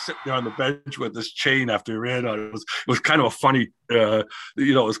sudden he's sitting there on the bench with this chain after he ran on. It was kind of a funny, it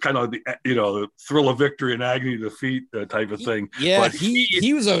was kind of the thrill of victory and agony of defeat type of thing. Yeah, but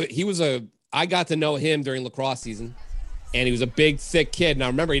he was I got to know him during lacrosse season. And he was a big, thick kid. Now,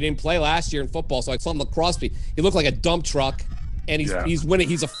 remember, he didn't play last year in football, so I saw him lacrosse. He looked like a dump truck, and he's winning.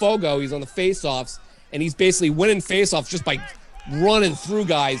 He's a Fogo. He's on the face-offs, and he's basically winning face-offs just by running through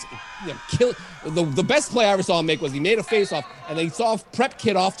guys. The best play I ever saw him make was he made a face-off, and then he saw a prep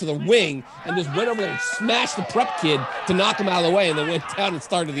kid off to the wing and just went over there and smashed the prep kid to knock him out of the way, and then went down and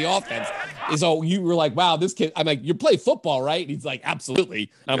started the offense. And so you were like, wow, this kid – I'm like, you play football, right? And he's like,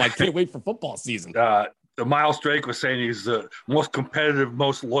 absolutely. And I'm like, can't wait for football season. Miles Drake was saying he's the most competitive,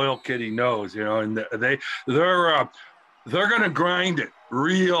 most loyal kid he knows, and they're going to grind it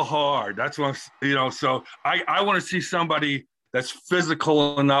real hard. That's what so I want to see somebody that's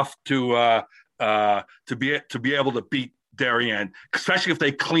physical enough to be able to beat Darien, especially if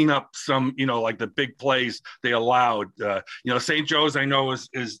they clean up some, like the big plays they allowed. St. Joe's, I know,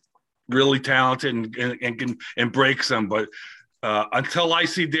 is really talented and can break some, but until I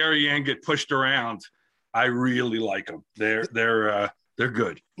see Darien get pushed around, I really like them. They're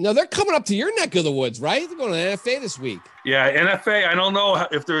good. No, they're coming up to your neck of the woods, right? They're going to NFA this week. Yeah, NFA. I don't know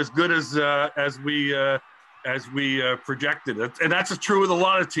if they're as good as we projected, and that's true with a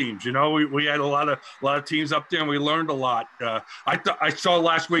lot of teams. We had a lot of teams up there, and we learned a lot. I saw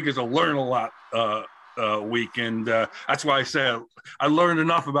last week as a learn a lot week, and that's why I said I learned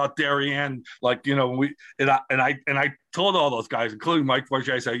enough about Darien. Like I told all those guys, including Mike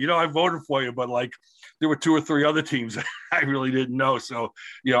Fortier, I said, I voted for you, but like, there were 2 or 3 other teams that I really didn't know. So,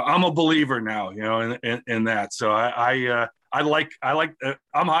 I'm a believer now, in that. So I like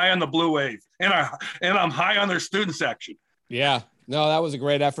I'm high on the Blue Wave, and I'm high on their student section. Yeah, no, that was a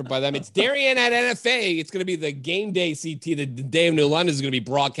great effort by them. It's Darien at NFA. It's going to be the game day CT. The Day of New London is going to be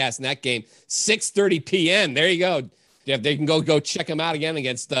broadcasting that game, 6:30 p.m. There you go. Jeff, they can go check them out again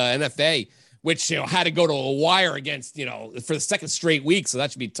against NFA, which, had to go to a wire against, for the second straight week. So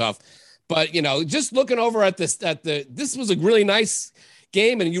that should be tough. But, just looking over at this was a really nice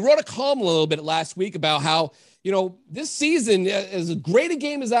game. And you wrote a column a little bit last week about how, this season, as great a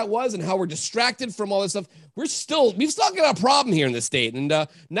game as that was and how we're distracted from all this stuff, we've still got a problem here in the state. And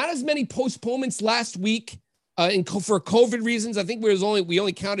not as many postponements last week for COVID reasons. I think we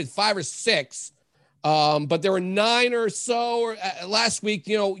only counted 5 or 6. But there were 9 or so last week.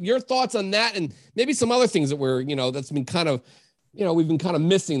 Your thoughts on that and maybe some other things that were, that's been kind of, we've been kind of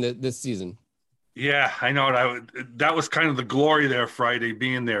missing this season. Yeah, I know. That was kind of the glory there Friday,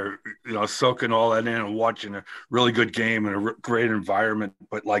 being there, soaking all that in and watching a really good game and a great environment.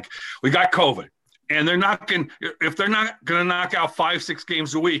 But we got COVID, and if they're not going to knock out 5-6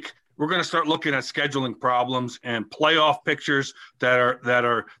 games a week, we're going to start looking at scheduling problems and playoff pictures that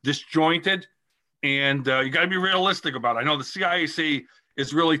are disjointed. And you got to be realistic about it. I know the CIAC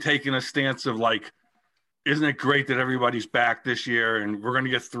is really taking a stance of like, isn't it great that everybody's back this year and we're going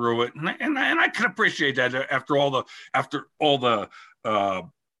to get through it? And I can appreciate that after all the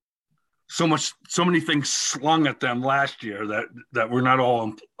so many things slung at them last year that were not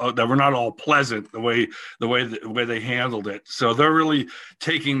all pleasant the way they handled it. So they're really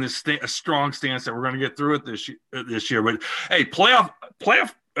taking a strong stance that we're going to get through it this year. But hey, playoff.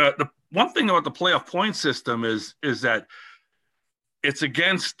 The one thing about the playoff point system is that it's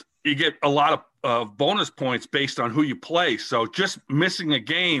against, you get a lot of bonus points based on who you play. So just missing a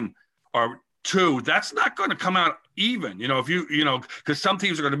game or two, that's not going to come out even, if because some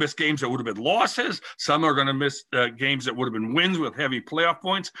teams are going to miss games that would have been losses. Some are going to miss games that would have been wins with heavy playoff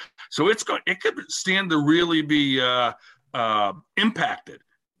points. So it could stand to really be impacted.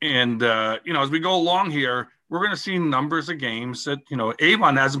 And, as we go along here, we're going to see numbers of games that,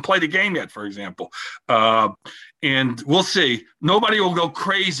 Avon hasn't played a game yet, for example. And we'll see. Nobody will go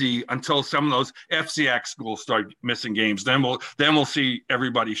crazy until some of those FCX schools start missing games. Then we'll see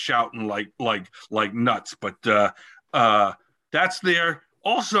everybody shouting like nuts. But that's there.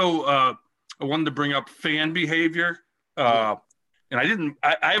 Also, I wanted to bring up fan behavior. And I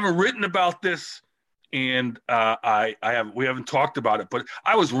haven't written about this. And we haven't talked about it, but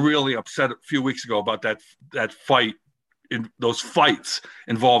I was really upset a few weeks ago about that fight, those fights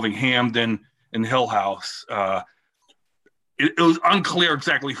involving Hamden and Hill House. It was unclear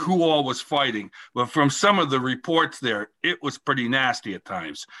exactly who all was fighting, but from some of the reports there, it was pretty nasty at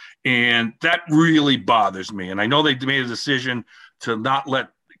times, and that really bothers me. And I know they made a decision to not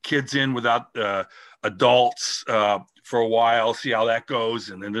let kids in without adults for a while, see how that goes,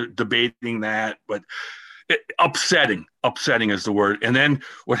 and then they're debating that. But upsetting is the word. And then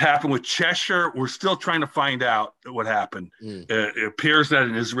what happened with Cheshire, we're still trying to find out what happened. It appears that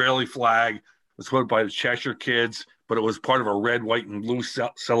an Israeli flag was put by the Cheshire kids, but it was part of a red, white, and blue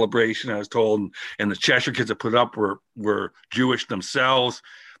celebration, I was told. And the Cheshire kids that put up were Jewish themselves.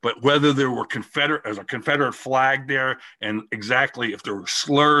 But whether there were there's a Confederate flag there, and exactly if there were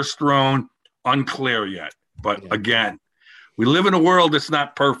slurs thrown, unclear yet. But again, we live in a world that's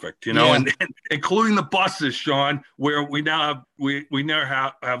not perfect, and including the buses, Sean, where we now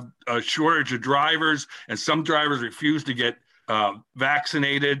have a shortage of drivers, and some drivers refuse to get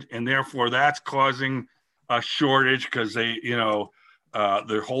vaccinated, and therefore that's causing a shortage because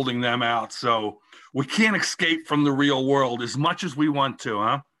they're holding them out. So we can't escape from the real world as much as we want to,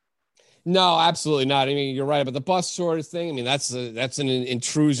 huh? No, absolutely not. I mean, you're right about the bus shortage thing. I mean, that's an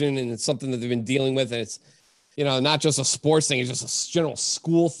intrusion, and it's something that they've been dealing with, and it's, not just a sports thing, it's just a general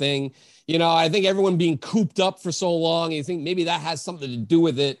school thing. I think everyone being cooped up for so long, you think maybe that has something to do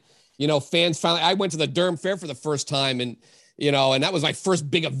with it. Fans finally, I went to the Durham Fair for the first time, and and that was my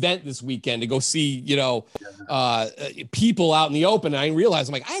first big event this weekend to go see, people out in the open. And I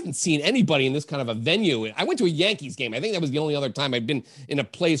realized, I haven't seen anybody in this kind of a venue. I went to a Yankees game. I think that was the only other time I've been in a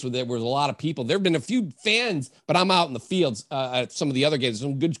place where there was a lot of people. There've been a few fans, but I'm out in the fields at some of the other games,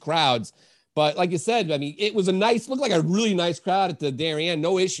 some good crowds. But like you said, I mean, it was looked like a really nice crowd at the Darien.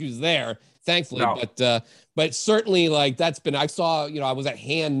 No issues there, thankfully. No. But certainly, I saw, I was at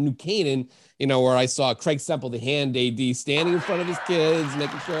Hand New Canaan, where I saw Craig Semple, the Hand AD, standing in front of his kids,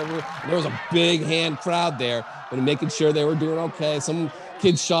 making sure there was a big Hand crowd there, and making sure they were doing okay. Some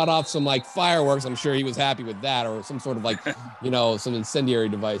kids shot off some fireworks. I'm sure he was happy with that, or some sort of some incendiary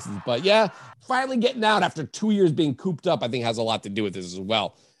devices. But yeah, finally getting out after 2 years being cooped up, I think has a lot to do with this as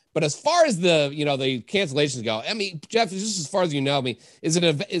well. But as far as the cancellations go, I mean, Jeff, just as far as I mean, is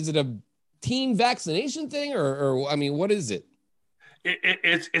it a teen vaccination thing or I mean, what is it?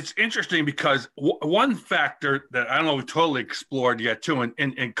 It's interesting because one factor that I don't know we totally explored yet too,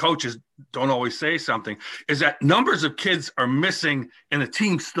 and coaches don't always say something, is that numbers of kids are missing and the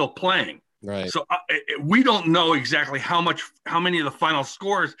team's still playing. Right. So we don't know exactly how many of the final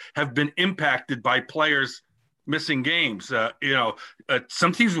scores have been impacted by players missing games.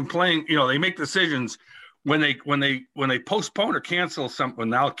 Some teams have been playing, they make decisions when they postpone or cancel something.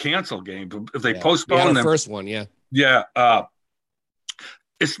 Now cancel games if they postpone them. First one, yeah.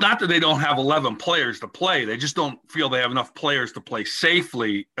 It's not that they don't have 11 players to play. They just don't feel they have enough players to play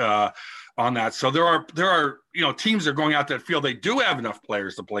safely on that. So there are teams that are going out that feel they do have enough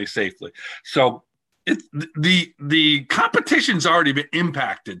players to play safely. So the competition's already been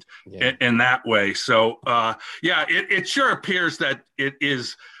impacted in that way. So it sure appears that it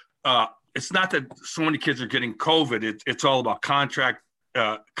is. It's not that so many kids are getting COVID. It's all about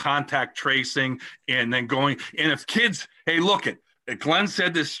contact tracing, and then going. And if kids, hey, look it. Glenn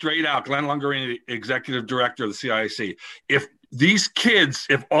said this straight out. Glenn Lungarini, executive director of the CIAC. If these kids,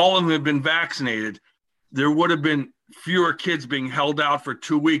 if all of them had been vaccinated, there would have been fewer kids being held out for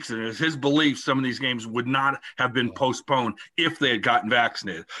 2 weeks. And it's his belief some of these games would not have been postponed if they had gotten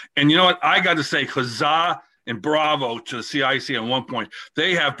vaccinated. And you know what? I got to say, huzzah and bravo to the CIC at one point.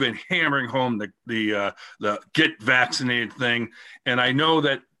 They have been hammering home the get vaccinated thing. And I know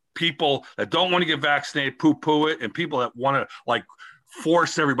that people that don't want to get vaccinated poo-poo it, and people that want to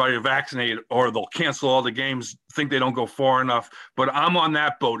force everybody to vaccinate or they'll cancel all the games, think they don't go far enough. But I'm on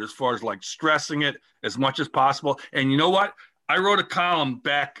that boat as far as stressing it as much as possible. And you know what? I wrote a column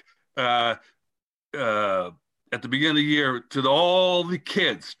back at the beginning of the year to all the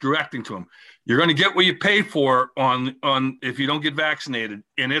kids, directing to them. You're going to get what you pay for on if you don't get vaccinated,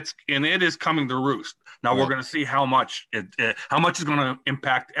 and it is coming to roost. Now we're going to see how much is going to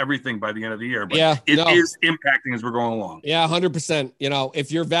impact everything by the end of the year. But it is impacting as we're going along. Yeah, 100%.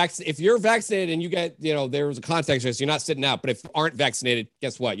 If you're vaccinated and you get, there was a contact trace, you're not sitting out. But if you aren't vaccinated,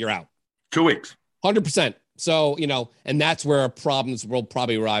 guess what? You're out. 2 weeks. 100%. So, and that's where problems will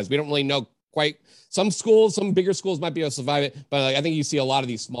probably rise. We don't really know quite. Some bigger schools might be able to survive it, but I think you see a lot of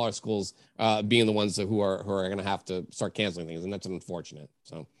these smaller schools being the ones who are going to have to start canceling things, and that's unfortunate.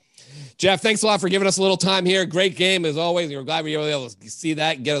 So, Jeff, thanks a lot for giving us a little time here. Great game as always. We're glad we were able to see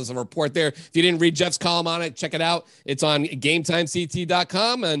that and get us a report there. If you didn't read Jeff's column on it, check it out. It's on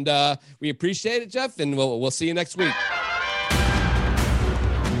GameTimeCT.com, and we appreciate it, Jeff. And we'll see you next week.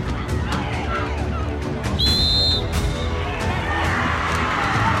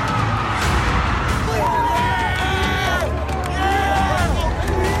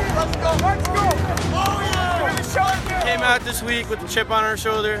 Out this week with the chip on our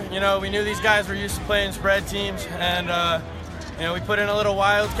shoulder. We knew these guys were used to playing spread teams, and we put in a little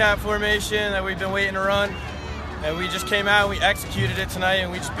wildcat formation that we've been waiting to run, and we just came out and we executed it tonight,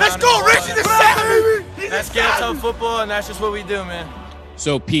 and we just let's go Richie the Saturday, baby. That's Ghetto football, and that's just what we do, man.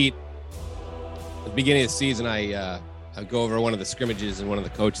 So Pete, at the beginning of the season, I go over one of the scrimmages, and one of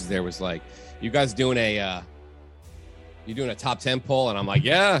the coaches there was like, "You guys doing a top 10 poll?" And I'm like,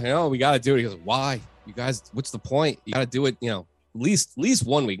 "Yeah, we got to do it." He goes, "Why? You guys, what's the point? You got to do it, at least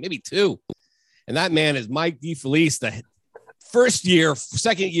 1 week, maybe 2. And that man is Mike DeFelice, the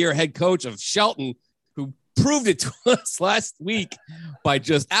second year head coach of Shelton, who proved it to us last week by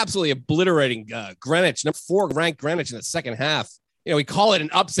just absolutely obliterating Greenwich, number 4 ranked Greenwich in the second half. We call it an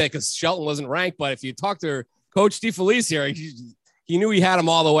upset because Shelton wasn't ranked, but if you talk to Coach DeFelice here, he knew he had him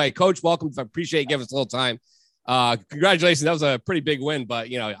all the way. Coach, welcome. I appreciate you giving us a little time. Congratulations. That was a pretty big win, but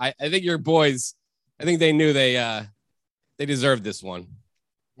I think your boys, I think they knew they deserved this one.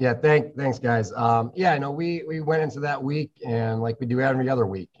 Yeah, thanks, guys. We went into that week and like we do every other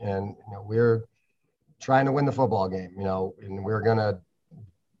week, and we're trying to win the football game. And we're gonna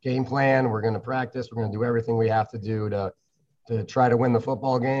game plan, we're gonna practice, we're gonna do everything we have to do to try to win the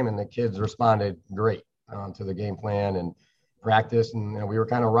football game. And the kids responded great to the game plan and practice, and we were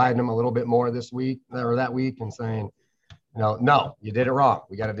kind of riding them a little bit more this week or that week and saying, no, you did it wrong.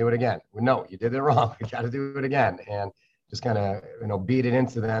 We got to do it again. No, you did it wrong. We got to do it again. And just kind of, beat it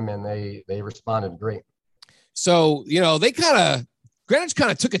into them, and they responded great. So, Greenwich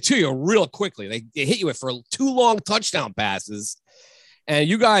kind of took it to you real quickly. They hit you with for 2 long touchdown passes, and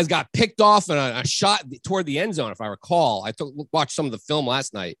you guys got picked off in a shot toward the end zone, if I recall. I watched some of the film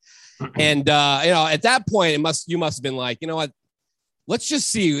last night. And, at that point, you must have been like, you know what? Let's just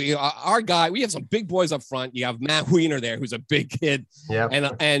see our guy. We have some big boys up front. You have Matt Weiner there, who's a big kid. Yeah.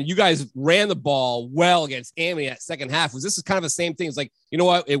 And you guys ran the ball well against Amity at second half. Was this kind of the same thing? It's like, you know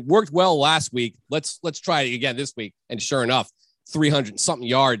what? It worked well last week. Let's try it again this week. And sure enough, 300 something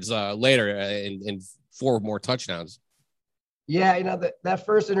yards later and 4 more touchdowns. Yeah. That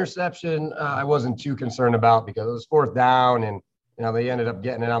first interception, I wasn't too concerned about because it was 4th down, and, they ended up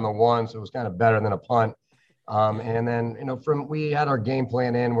getting it on the 1. So it was kind of better than a punt. And then, we had our game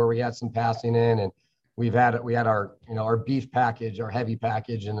plan in where we had some passing in, and we had our, our beef package, our heavy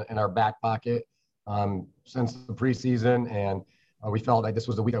package in our back pocket since the preseason. And we felt like this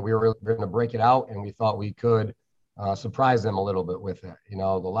was the week that we were going to break it out, and we thought we could surprise them a little bit with it. A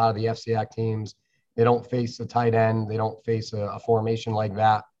lot of the FCAC teams, they don't face a tight end. They don't face a formation like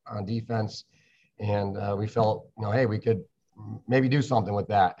that on defense. And we felt, hey, we could maybe do something with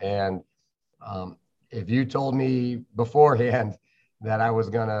that. And, if you told me beforehand that I was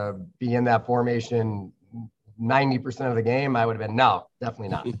going to be in that formation 90% of the game, I would have been, no, definitely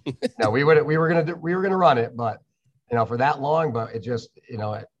not. No, we were going to run it, but, for that long, but it just,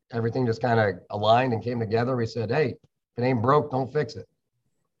 everything just kind of aligned and came together. We said, hey, if it ain't broke, don't fix it.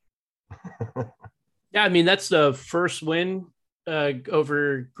 Yeah. That's the first win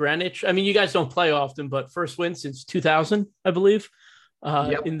over Greenwich. I mean, you guys don't play often, but first win since 2000, I believe,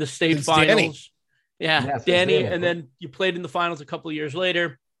 in the state finals. Danny. Yeah, Yes, Danny. Danny. And then you played in the finals a couple of years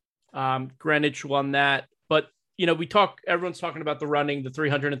later. Greenwich won that. But, everyone's talking about the running, the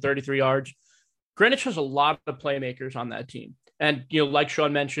 333 yards. Greenwich has a lot of playmakers on that team. And, like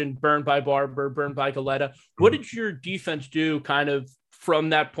Sean mentioned, burned by Barber, burned by Galetta. What did your defense do kind of from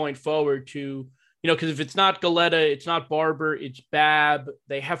that point forward to, because if it's not Galetta, it's not Barber, it's Bab.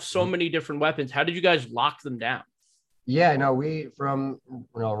 They have so many different weapons. How did you guys lock them down? Yeah, we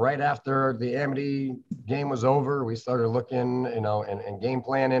right after the Amity game was over, we started looking, and game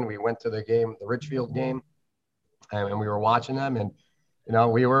planning. We went to the Richfield game, and we were watching them, and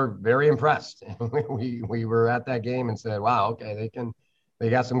we were very impressed. we were at that game and said, wow, okay, they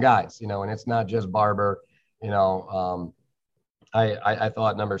got some guys, and it's not just Barber. I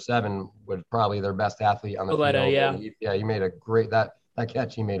thought number 7 was probably their best athlete on the field. Yeah. He made a great, that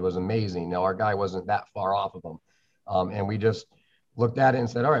catch he made was amazing. Now our guy wasn't that far off of him. And we just looked at it and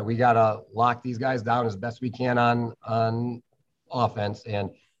said, all right, we got to lock these guys down as best we can on offense. And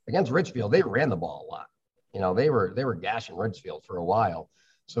against Richfield, they ran the ball a lot. They were gashing Richfield for a while.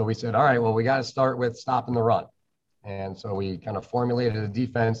 So we said, all right, well, we got to start with stopping the run. And so we kind of formulated a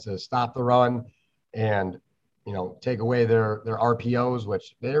defense to stop the run and, take away their RPOs,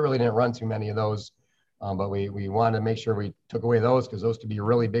 which they really didn't run too many of those. But we wanted to make sure we took away those because those could be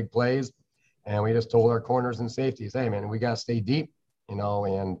really big plays. And we just told our corners and safeties, hey, man, we got to stay deep,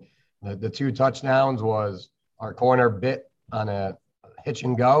 and the 2 touchdowns was our corner bit on a hitch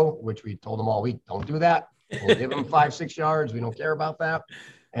and go, which we told them all week, don't do that. We'll give them 5-6 yards. We don't care about that.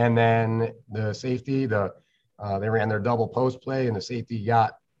 And then the safety, they ran their double post play, and the safety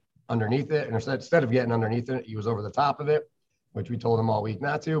got underneath it. And instead of getting underneath it, he was over the top of it, which we told them all week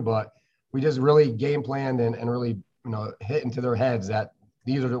not to. But we just really game planned and really, hit into their heads that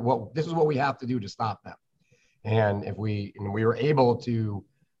this is what we have to do to stop them. And if we were able to,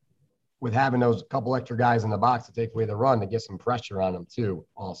 with having those couple extra guys in the box to take away the run, to get some pressure on them too,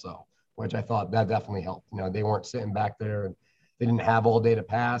 also, which I thought that definitely helped. They weren't sitting back there and they didn't have all day to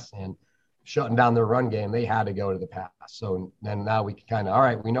pass, and shutting down their run game, they had to go to the pass. So then now we can kind of, all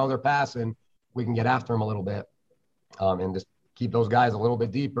right, we know they're passing, we can get after them a little bit, and just keep those guys a little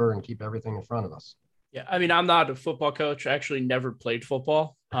bit deeper and keep everything in front of us. Yeah, I mean, I'm not a football coach. I actually never played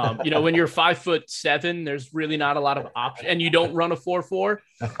football. When you're 5'7", there's really not a lot of options, and you don't run a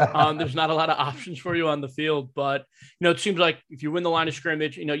 4.4. There's not a lot of options for you on the field. But it seems like if you win the line of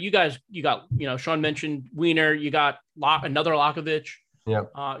scrimmage, you got Sean mentioned Weiner, you got another Lockovich.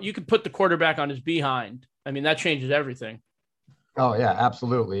 Yeah, you could put the quarterback on his behind. I mean, that changes everything. Oh yeah,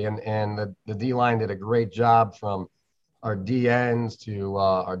 absolutely. And the D line did a great job, from our D ends to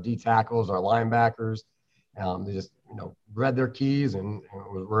our D tackles, our linebackers. They just, read their keys and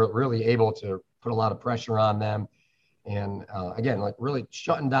were really able to put a lot of pressure on them. And again, like really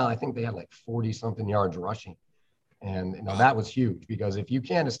shutting down, I think they had like 40 something yards rushing. And that was huge, because if you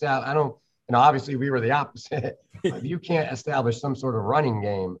can't establish, obviously we were the opposite. If you can't establish some sort of running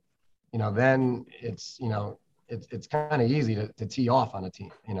game, then it's kind of easy to tee off on a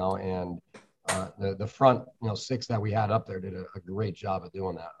team, and the front, 6 that we had up there did a great job of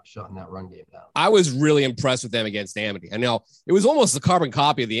doing that, shutting that run game down. I was really impressed with them against Amity. I know it was almost a carbon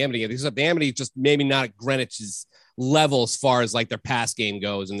copy of the Amity game, except the Amity just maybe not at Greenwich's level as far as like their pass game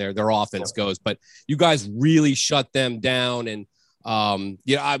goes and their offense goes, but you guys really shut them down. And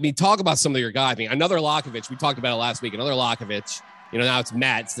talk about some of your guys. Another Lockovich, we talked about it last week, another Lockovich. Now it's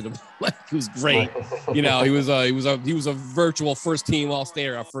Matt instead of he was great. He was a virtual first team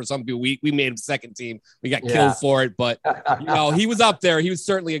All-Stater for some people. We made him second team. We got killed for it, but he was up there. He was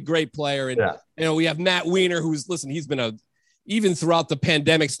certainly a great player. And we have Matt Weiner, he's been even throughout the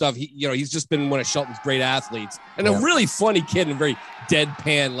pandemic stuff, he's just been one of Shelton's great athletes, and a really funny kid and very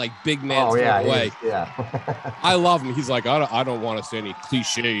deadpan, like big man way. I love him. He's like, I don't want to say any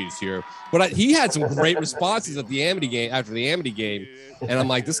cliches here, but he had some great responses at the Amity game, after the Amity game, and I'm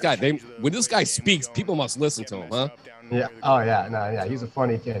like, when this guy speaks, people must listen to him, huh? Yeah. Oh yeah. No, yeah. He's a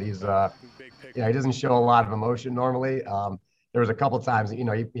funny kid. He's he doesn't show a lot of emotion normally. There was a couple times, he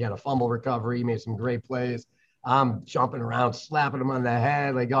had a fumble recovery. He made some great plays. I'm jumping around, slapping him on the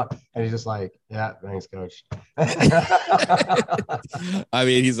head, and he's just like, yeah, thanks, coach.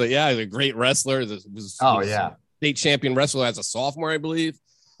 He's a great wrestler. State champion wrestler as a sophomore, I believe.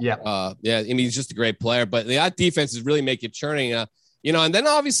 Yeah. He's just a great player, but that defense is really making churning. And then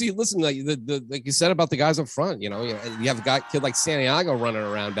obviously, listen, like you said about the guys up front, you have a kid like Santiago running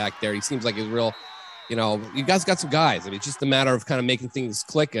around back there. He seems like he's real. You guys got some guys. It's just a matter of kind of making things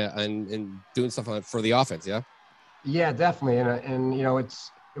click and doing stuff for the offense. Yeah. Yeah, definitely. And you know, it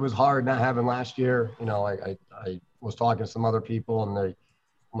was hard not having last year. You know, I was talking to some other people, and I'm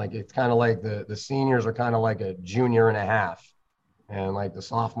like, it's kind of like the seniors are kind of like a junior and a half, and like the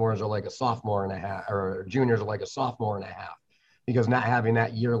sophomores are like a sophomore and a half, or juniors are like a sophomore and a half, because not having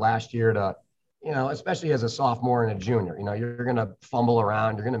that year last year to, you know, especially as a sophomore and a junior, you know, you're gonna fumble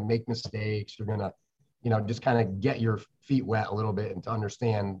around, you're gonna make mistakes, you're gonna, you know, just kind of get your feet wet a little bit and to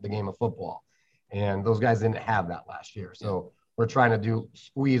understand the game of football. And those guys didn't have that last year. So we're trying to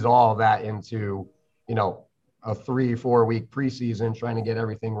squeeze all of that into, you know, a 3-4 week preseason, trying to get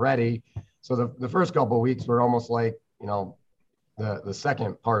everything ready. So the first couple of weeks were almost like, you know, the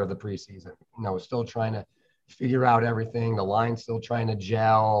second part of the preseason, you know, still trying to figure out everything. The line's still trying to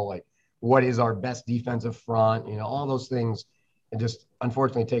gel, like what is our best defensive front, you know, all those things. It just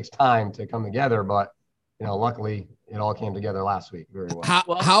unfortunately takes time to come together, but you know, luckily it all came together last week very well.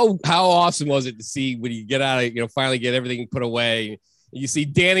 How awesome was it to see when you get out of, you know, finally get everything put away? You see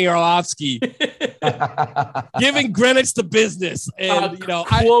Danny Orlovsky giving Greenwich the business. And, you know,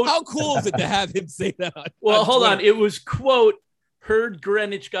 how cool is it to have him say that? Well, hold on. It was, quote, heard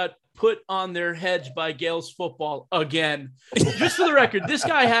Greenwich got put on their heads by Gales football again. Just for the record, this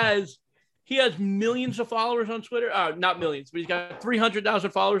guy has millions of followers on Twitter. Not millions, but he's got 300,000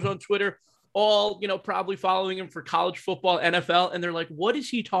 followers on Twitter. All, you know, probably following him for college football, NFL. And they're like, what is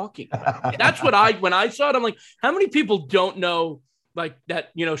he talking about? That's what when I saw it, I'm like, how many people don't know like that,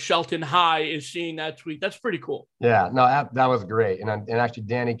 you know, Shelton High is seeing that tweet? That's pretty cool. Yeah, no, that was great. And actually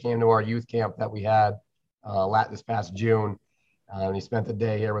Danny came to our youth camp that we had this past June. And he spent the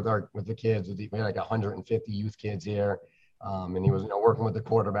day here with the kids. We had like 150 youth kids here. And he was, you know, working with the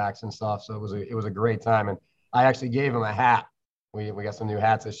quarterbacks and stuff. So it was a great time. And I actually gave him a hat. We got some new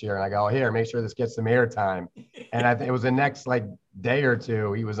hats this year, and I go, here, make sure this gets some airtime. And I think it was the next like day or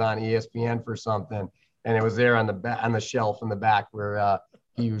two, he was on ESPN for something, and it was there on the shelf in the back where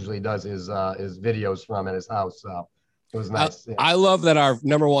he usually does his videos from at his house. So it was nice. I love that our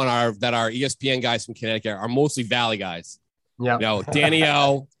ESPN guys from Connecticut are mostly Valley guys. Yeah, you know, Danny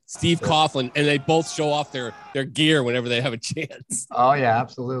L, Steve Coughlin, and they both show off their gear whenever they have a chance. Oh yeah,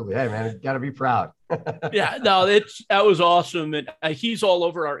 absolutely. Hey man, got to be proud. Yeah, no, that was awesome. And he's all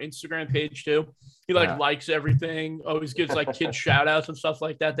over our Instagram page too. He likes everything. Always gives like kids shout outs and stuff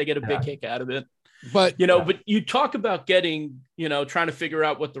like that. They get a big kick out of it. But, you know, but you talk about getting, you know, trying to figure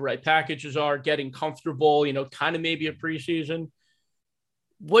out what the right packages are, getting comfortable, you know, kind of maybe a preseason.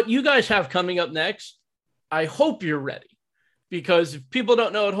 What you guys have coming up next, I hope you're ready. Because if people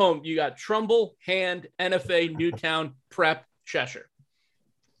don't know at home, you got Trumbull, Hand, NFA, Newtown, Prep, Cheshire.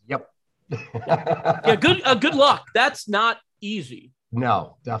 Yep. Yeah, good luck. That's not easy.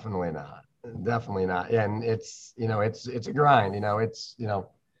 No, definitely not. Definitely not. Yeah, and it's, you know, it's a grind. You know, it's, you know,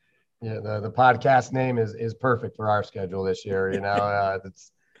 the podcast name is perfect for our schedule this year. You know,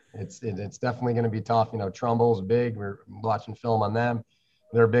 it's definitely going to be tough. You know, Trumbull's big. We're watching film on them.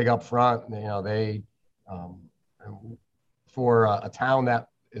 They're big up front. You know, they for a town that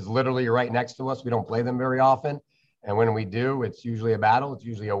is literally right next to us, we don't play them very often. And when we do, it's usually a battle. It's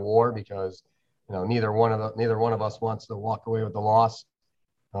usually a war because, you know, neither one of us wants to walk away with the loss.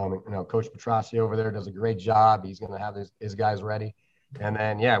 You know, Coach Petrossi over there does a great job. He's going to have his guys ready. And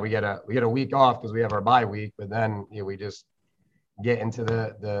then, yeah, we get a week off because we have our bye week. But then, you know, we just get into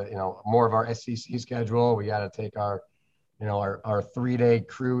the you know, more of our SEC schedule. We got to take our 3-day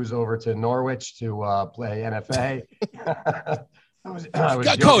cruise over to Norwich to play NFA.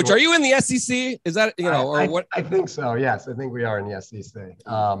 Coach, are you in the SEC? Is that, you know, or what? I think so. Yes, I think we are in the SEC.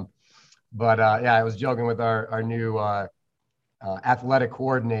 But yeah, I was joking with our new athletic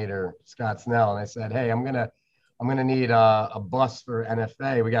coordinator, Scott Snell, and I said, hey, I'm gonna need a bus for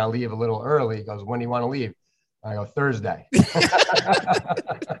NFA. We got to leave a little early. He goes, when do you want to leave? I go, Thursday.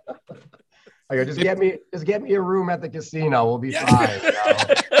 I go, just get me a room at the casino. We'll be fine. You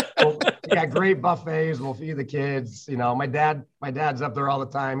know? We got great buffets. We'll feed the kids. You know, my dad's up there all the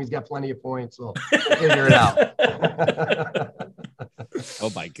time. He's got plenty of points. So we'll figure it out.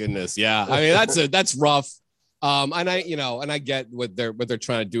 Oh my goodness. Yeah. I mean, that's rough. And I get what they're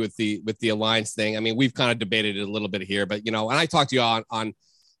trying to do with the alliance thing. I mean, we've kind of debated it a little bit here, but, you know, and I talked to you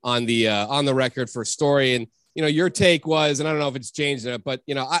on the record for Story, and, you know, your take was, and I don't know if it's changed it, but,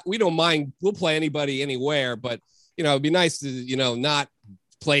 you know, we don't mind. We'll play anybody anywhere, but, you know, it'd be nice to, you know, not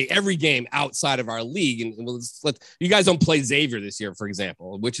play every game outside of our league. And you guys don't play Xavier this year, for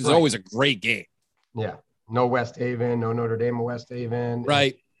example, which is always a great game. Yeah. No West Haven, no Notre Dame or West Haven.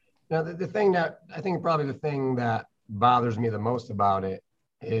 Right. Now, the thing that I think probably the thing that bothers me the most about it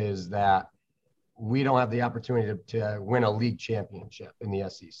is that we don't have the opportunity to win a league championship in the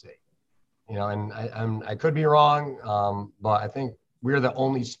SEC. And I could be wrong, but I think we're the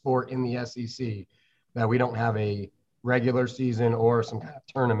only sport in the SEC that we don't have a regular season or some kind of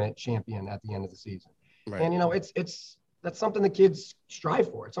tournament champion at the end of the season. Right. And, that's something the kids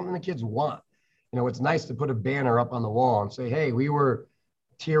strive for. It's something the kids want. It's nice to put a banner up on the wall and say, hey, we were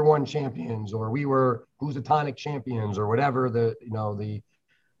tier 1 champions, or we were Housatonic champions, or whatever the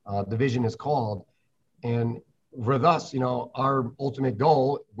division is called. And with us, our ultimate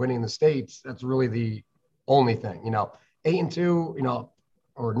goal, winning the states, that's really the only thing. 8-2,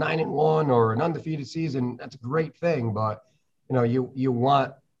 or 9-1, or an undefeated season, that's a great thing. But you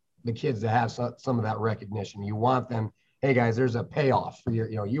want the kids to have some of that recognition. You want them, hey guys, there's a payoff for your,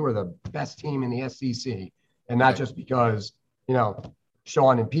 you were the best team in the SEC, and not just because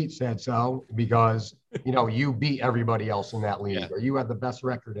Sean and Pete said so, because you beat everybody else in that league, or you had the best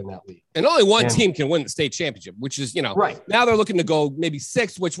record in that league. And only one team can win the state championship, which is, right. Now they're looking to go maybe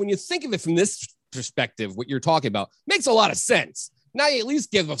 6, which when you think of it from this perspective, what you're talking about makes a lot of sense. Now you at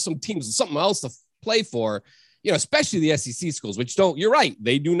least give some teams something else to play for, especially the SEC schools, which don't, you're right.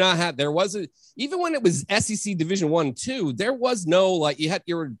 They do not have, even when it was SEC Division 1, 2, there was no, you had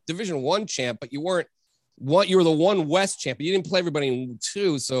your Division 1 champ, but you were the one West champ. You didn't play everybody in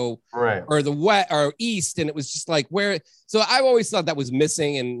 2. So, right. Or the West or East. And it was just so I've always thought that was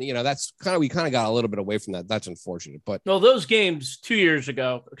missing. And, we kind of got a little bit away from that. That's unfortunate, but. Well, those games 2 years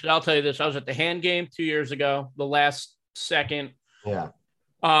ago, because I'll tell you this, I was at the Hand game 2 years ago, the last second. Yeah.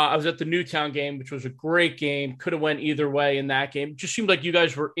 I was at the Newtown game, which was a great game. Could have went either way in that game. Just seemed like you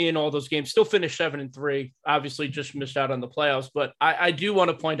guys were in all those games. Still finished 7-3. Obviously, just missed out on the playoffs. But I do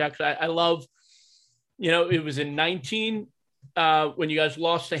want to point out, because I love, it was in 19 when you guys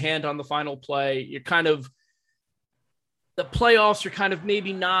lost a Hand on the final play. You're kind of the playoffs are kind of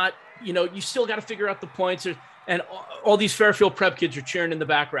maybe not. You still got to figure out the points. And all these Fairfield Prep kids are cheering in the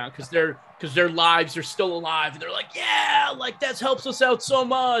background because their lives are still alive. And they're like, yeah, that helps us out so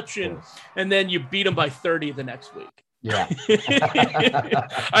much. And then you beat them by 30 the next week. Yeah.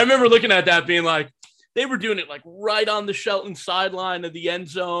 I remember looking at that being like, they were doing it right on the Shelton sideline of the end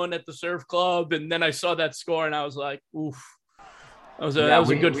zone at the Surf Club. And then I saw that score and I was like, oof. That was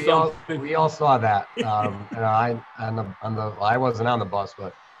a good film. We all saw that. I wasn't on the bus,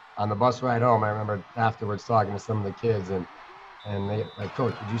 but on the bus ride home, I remember afterwards talking to some of the kids, and they like,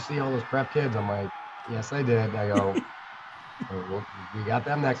 Coach, did you see all those prep kids? I'm like, yes, I did. I go, we got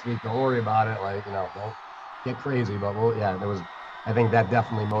them next week. Don't worry about it. Don't get crazy. But I think that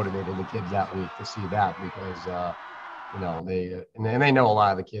definitely motivated the kids that week to see that, because, they know a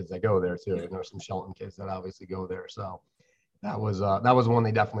lot of the kids that go there too. And there's some Shelton kids that obviously go there. So that was one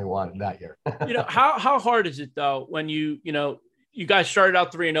they definitely wanted that year. How hard is it though, when you guys started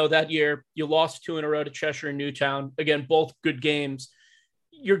out 3-0 that year. You lost 2 in a row to Cheshire and Newtown. Again, both good games.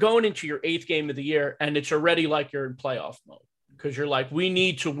 You're going into your 8th game of the year, and it's already like you're in playoff mode, because you're like, we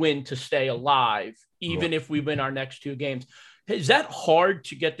need to win to stay alive, even if we win our next 2 games. Is that hard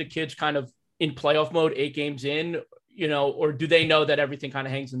to get the kids kind of in playoff mode 8 games in, or do they know that everything kind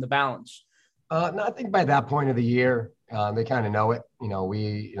of hangs in the balance? No, I think by that point of the year, they kind of know it.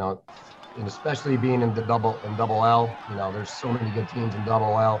 And especially being in double L, there's so many good teams in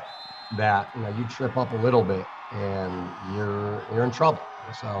double L that, you trip up a little bit and you're in trouble.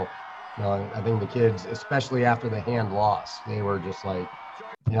 So, I think the kids, especially after the Hand loss, they were just like,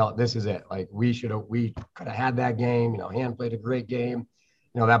 this is it. We could have had that game. Hand played a great game.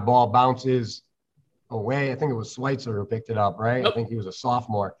 That ball bounces away. I think it was Schweitzer who picked it up, right? Yep. I think he was a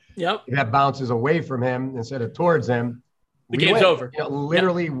sophomore. Yep. That bounces away from him instead of towards him. The game's over.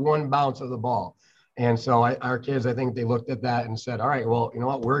 Literally one bounce of the ball. And so our kids, I think they looked at that and said, all right, well, you know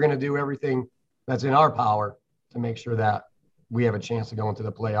what? We're going to do everything that's in our power to make sure that we have a chance to go into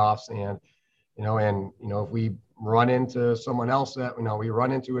the playoffs. And, if we run into someone else that, we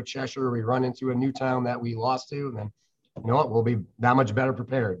run into a Cheshire, we run into a Newtown that we lost to, then, we'll be that much better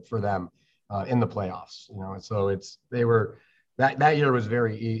prepared for them in the playoffs. And so that year was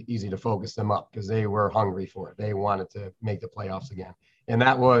very easy to focus them up because they were hungry for it. They wanted to make the playoffs again. And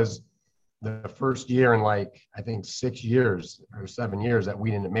that was the first year in I think 6 years or 7 years that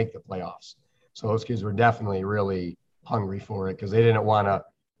we didn't make the playoffs. So those kids were definitely really hungry for it because they didn't want to,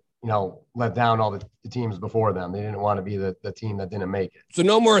 let down all the teams before them. They didn't want to be the team that didn't make it. So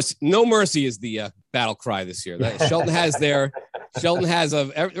no mercy is the battle cry this year. Shelton has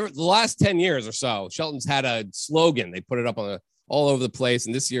the last 10 years or so, Shelton's had a slogan. They put it up all over the place.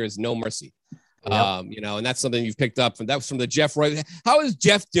 And this year is no mercy. Yep. And that's something you've picked up. And that was from the Jeff Roy. How is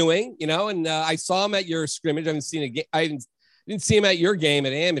Jeff doing? And I saw him at your scrimmage. I didn't see him at your game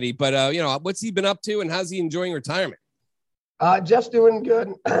at Amity, but what's he been up to and how's he enjoying retirement? Jeff's doing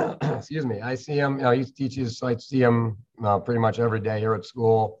good. Excuse me. I see him. He teaches, so I see him pretty much every day here at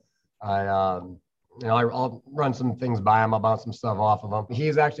school. I'll run some things by him. I'll bounce some stuff off of him.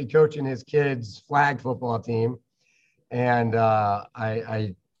 He's actually coaching his kids' flag football team, and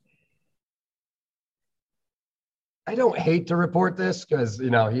I don't hate to report this because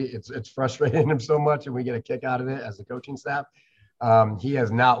it's frustrating him so much, and we get a kick out of it as the coaching staff. He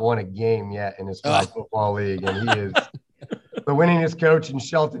has not won a game yet in his flag football league, and he is the winningest coach in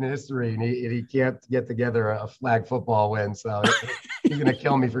Shelton history, and he can't get together a flag football win. So he's going to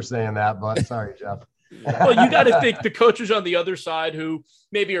kill me for saying that, but sorry, Jeff. Well, you got to think the coaches on the other side who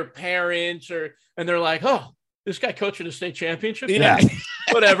maybe are parents and they're like, oh, this guy coaching a state championship? Yeah.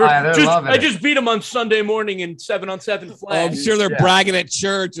 Whatever. I just beat him on Sunday morning in 7-on-7 flag. I'm sure they're bragging at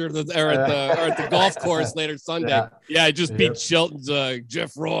church or at the golf course later Sunday. Yeah, I just beat Shelton's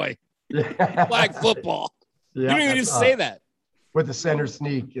Jeff Roy. Flag football. Yeah, you don't even just say that. With the center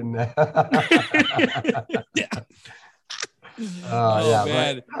sneak and man.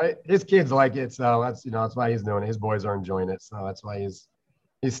 His kids like it, so that's why he's doing it. His boys are enjoying it, so that's why he's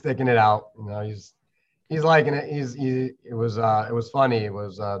sticking it out. He's liking it. It was funny. It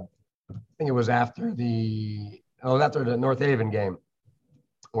was I think it was after the North Haven game.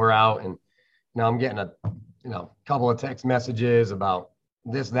 We're out, and I'm getting a couple of text messages about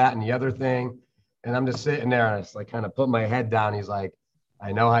this, that, and the other thing. And I'm just sitting there and I just kind of put my head down. He's like,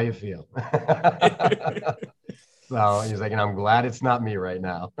 I know how you feel. So he's like, and I'm glad it's not me right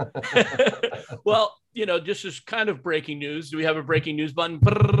now. Well, just as kind of breaking news. Do we have a breaking news button?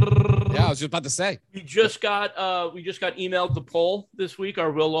 Yeah, I was just about to say. We just got emailed the poll this week.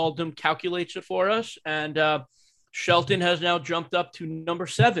 Our Will Oldham calculates it for us. And Shelton has now jumped up to number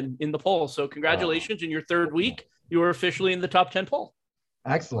 7 in the poll. So congratulations. In your third week, you are officially in the top 10 poll.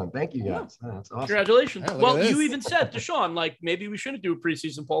 Excellent. Thank you, guys. That's awesome. Congratulations. Yeah, well, you even said to Sean, maybe we shouldn't do a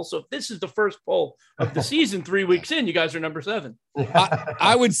preseason poll. So if this is the first poll of the season 3 weeks in, you guys are number 7.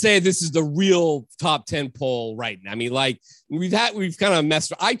 I would say this is the real top 10 poll right now. I mean, we've kind of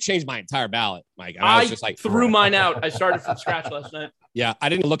messed. I changed my entire ballot, Mike. I was just threw mine out. I started from scratch last night. Yeah, I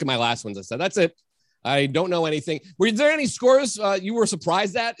didn't look at my last ones. I said, that's it. I don't know anything. Were there any scores you were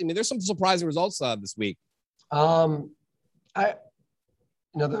surprised at? I mean, there's some surprising results this week.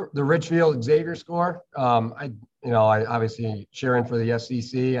 The Richfield Xavier score. I obviously cheering for the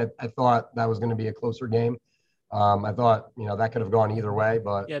SEC. I thought that was going to be a closer game. I thought that could have gone either way,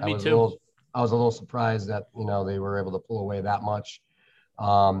 but yeah, I was a little surprised that they were able to pull away that much.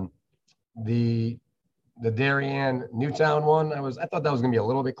 The Darien Newtown one, I thought that was going to be a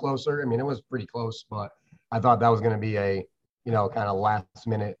little bit closer. I mean, it was pretty close, but I thought that was going to be a kind of last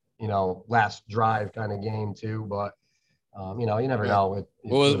minute, last drive kind of game too, but. You never know.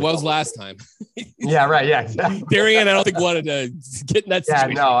 What was last time? Yeah, right. Yeah, exactly. Darien, I don't think wanted to get in that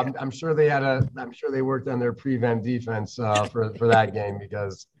situation. Yeah, no, I'm sure they worked on their prevent defense for that game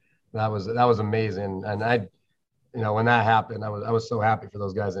because that was amazing. And when that happened, I was so happy for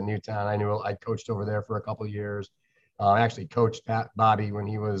those guys in Newtown. I knew I coached over there for a couple of years. I actually coached Bobby when I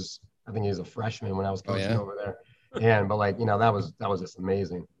think he was a freshman when I was coaching over there. But that was just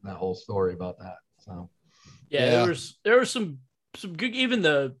amazing. That whole story about that. So. Yeah, there was some good, even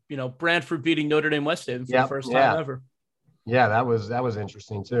the Brantford beating Notre Dame West Haven for the first time ever. Yeah, that was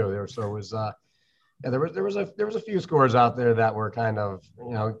interesting too. There was a few scores out there that were kind of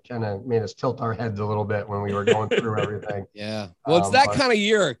made us tilt our heads a little bit when we were going through everything. Yeah, well, it's that kind of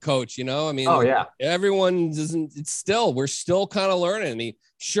year, Coach. I mean, everyone doesn't. We're still kind of learning. I mean,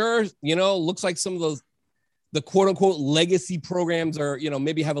 sure, looks like some of the quote unquote legacy programs are,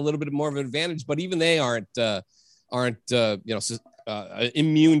 maybe have a little bit more of an advantage, but even they aren't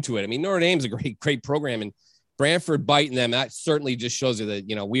immune to it. I mean, Notre Dame's a great program, and Brantford biting them, that certainly just shows you that,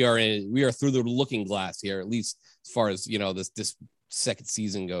 we are through the looking glass here, at least as far as, this second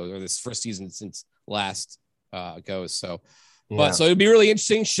season goes, or this first season since last goes. So, but so it'd be really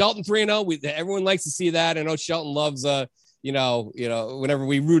interesting. Shelton 3-0. Everyone likes to see that. I know Shelton loves, whenever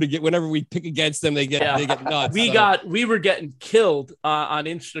we pick against them, they get nuts. We were getting killed on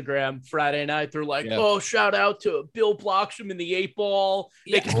Instagram Friday night. They're like, oh, shout out to Bill Blockstrom in the 8 ball.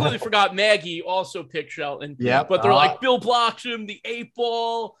 They completely forgot Maggie also picked Shelton. Yeah. But they're like, Bill Blockstrom, the 8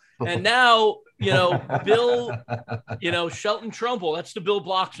 ball. And now, Bill, Shelton Trumbull. That's the Bill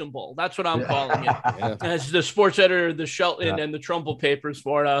Blockstrom Bowl. That's what I'm calling it. Yeah. As the sports editor of the Shelton and the Trumbull papers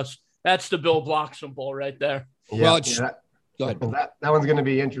for us, that's the Bill Blockstrom Bowl right there. Yeah. Well, go ahead. That one's going to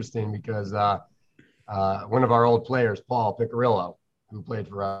be interesting because one of our old players, Paul Piccirillo, who played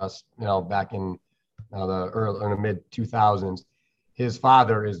for us, back in the mid 2000s, his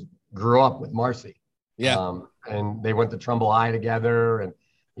father grew up with Marcy. Yeah. and they went to Trumbull High together. And,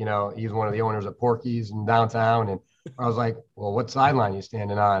 you know, he's one of the owners of Porky's in downtown. And I was like, well, what sideline are you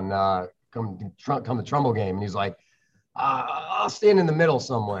standing on? Come to Trumbull game. And he's like, I'll stand in the middle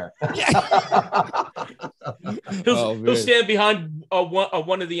somewhere. He'll stand behind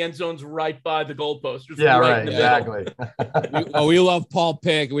one of the end zones right by the goalpost. Yeah, right. Exactly. we love Paul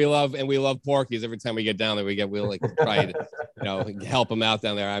Pick. We love Porky's. Every time we get down there, we'll like try to, you know, help him out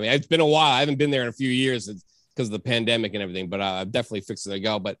down there. I mean, it's been a while. I haven't been there in a few years because of the pandemic and everything, but I'm definitely fixing to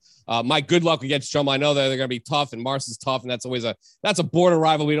go. But Mike, good luck against Trumbull. I know that they're going to be tough, and Mars is tough, and that's a border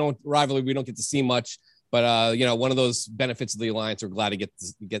rivalry. We don't get to see much. But, you know, one of those benefits of the Alliance, we're glad to get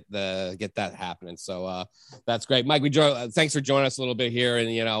that happening. So that's great. Mike, thanks for joining us a little bit here, and,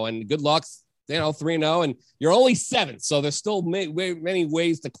 you know, and good luck, you know, 3-0, and you're only 7th. So there's still many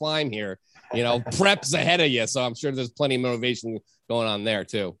ways to climb here. You know, prep's ahead of you. So I'm sure there's plenty of motivation going on there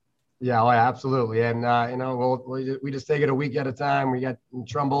too. Yeah, absolutely. And, you know, we just take it a week at a time. We got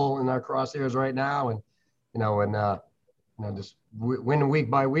Trumbull in our crosshairs right now, and, you know, just win week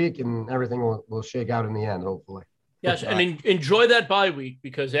by week, and everything will shake out in the end, hopefully. Yes, and enjoy that bye week,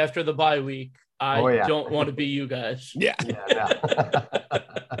 because after the bye week, I don't want to be you guys. Yeah.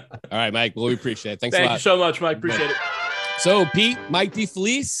 All right, Mike. Well, we appreciate it. Thanks a lot. Thank you so much, Mike. Appreciate it. So, Pete, Mike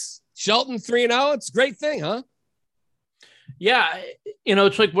DeFelice, Shelton 3-0. It's a great thing, huh? Yeah, you know,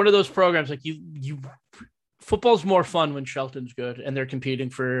 it's like one of those programs. Like you, football's more fun when Shelton's good and they're competing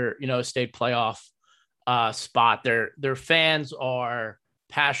for, you know, a state playoff spot. Their fans are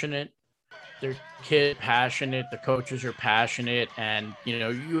passionate, their kid passionate, the coaches are passionate, and you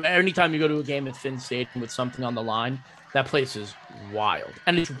know, anytime you go to a game at Finn Stadium with something on the line, that place is wild,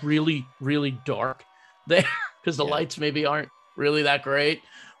 and it's really, really dark there because the lights maybe aren't really that great,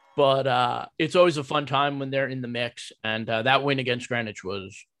 but it's always a fun time when they're in the mix. And that win against Greenwich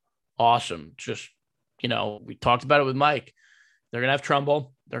was awesome. Just, you know, we talked about it with Mike. They're gonna have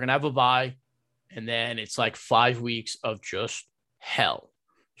Trumbull, they're gonna have a bye, and then it's like 5 weeks of just hell.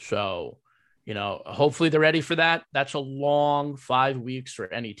 So, you know, hopefully they're ready for that. That's a long 5 weeks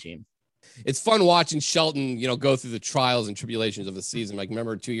for any team. It's fun watching Shelton, you know, go through the trials and tribulations of the season. Like,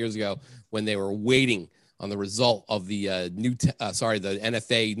 remember 2 years ago when they were waiting on the result of the the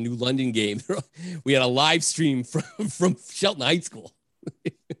NFA New London game. We had a live stream from Shelton High School.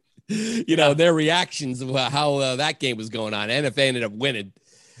 You know, their reactions of how that game was going on. NFA ended up winning.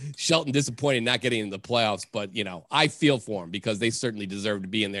 Shelton disappointed not getting into the playoffs, but, you know, I feel for them because they certainly deserve to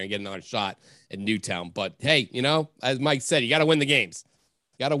be in there and get another shot at Newtown. But, hey, you know, as Mike said, you got to win the games.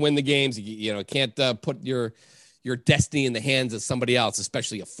 You got to win the games. You know, can't put your destiny in the hands of somebody else,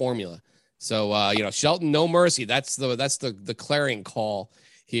 especially a formula. So, you know, Shelton, no mercy. That's the clarion call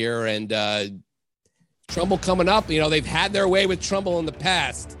here. And Trumbull coming up, you know, they've had their way with Trumbull in the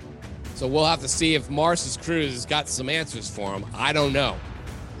past. So we'll have to see if Marcis Cruz has got some answers for him. I don't know.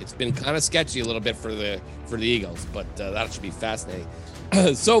 It's been kind of sketchy a little bit for the Eagles, but that should be fascinating.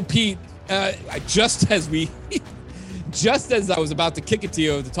 So, Pete, just as I was about to kick it to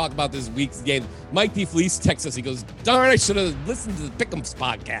you to talk about this week's game, Mike DeFelice texts us. He goes, darn, I should have listened to the Pick'ems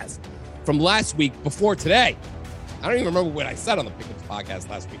podcast from last week before today. I don't even remember what I said on the Pick'ems podcast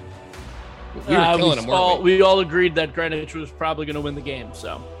last week. We were killing him, weren't we? We all agreed that Greenwich was probably going to win the game,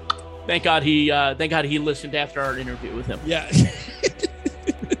 so thank God he listened after our interview with him. Yeah.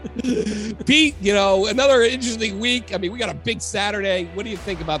 Pete, you know, another interesting week. I mean, we got a big Saturday. What do you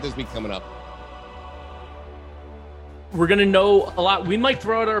think about this week coming up? We're going to know a lot. We might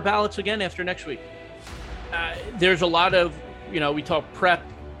throw out our ballots again after next week. There's a lot of, you know, we talk prep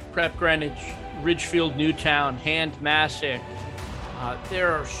Greenwich, Ridgefield, Newtown, Hand, Massac.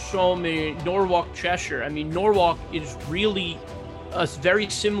 There are so many. Norwalk, Cheshire. I mean, Norwalk is really a very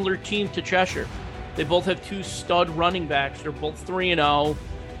similar team to Cheshire. They both have 2 stud running backs. They're both 3-0.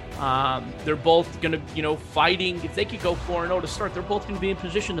 They're both going to, you know, fighting. If they could go 4-0 to start, they're both going to be in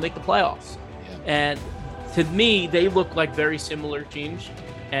position to make the playoffs. Yeah. And to me, they look like very similar teams.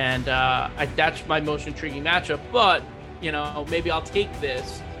 And that's my most intriguing matchup. But, you know, maybe I'll take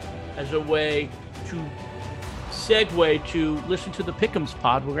this as a way to segue to listen to the Pick'ems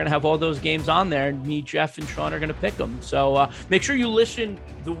pod. We're going to have all those games on there, and me, Jeff, and Sean are going to pick them. So make sure you listen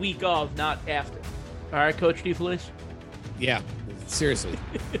the week of, not after. All right, Coach DeFelice? Yeah, seriously.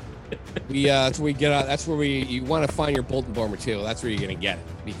 That's where we get out. That's where you want to find your bulletin board material. That's where you're going to get it,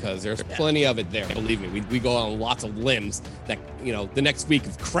 because there's plenty of it there. Believe me, we go on lots of limbs that, you know, the next week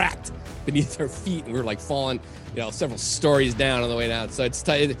have cracked beneath our feet, and we're like falling, you know, several stories down on the way down. So it's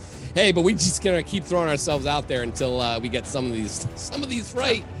tight. Hey, but we just gonna keep throwing ourselves out there until we get some of these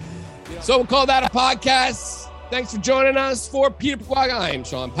right. You know? So we'll call that a podcast. Thanks for joining us. For Peter Pagwaga, I am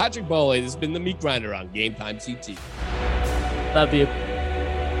Sean Patrick Boley. This has been the Meat Grinder on Game Time CT. Love you.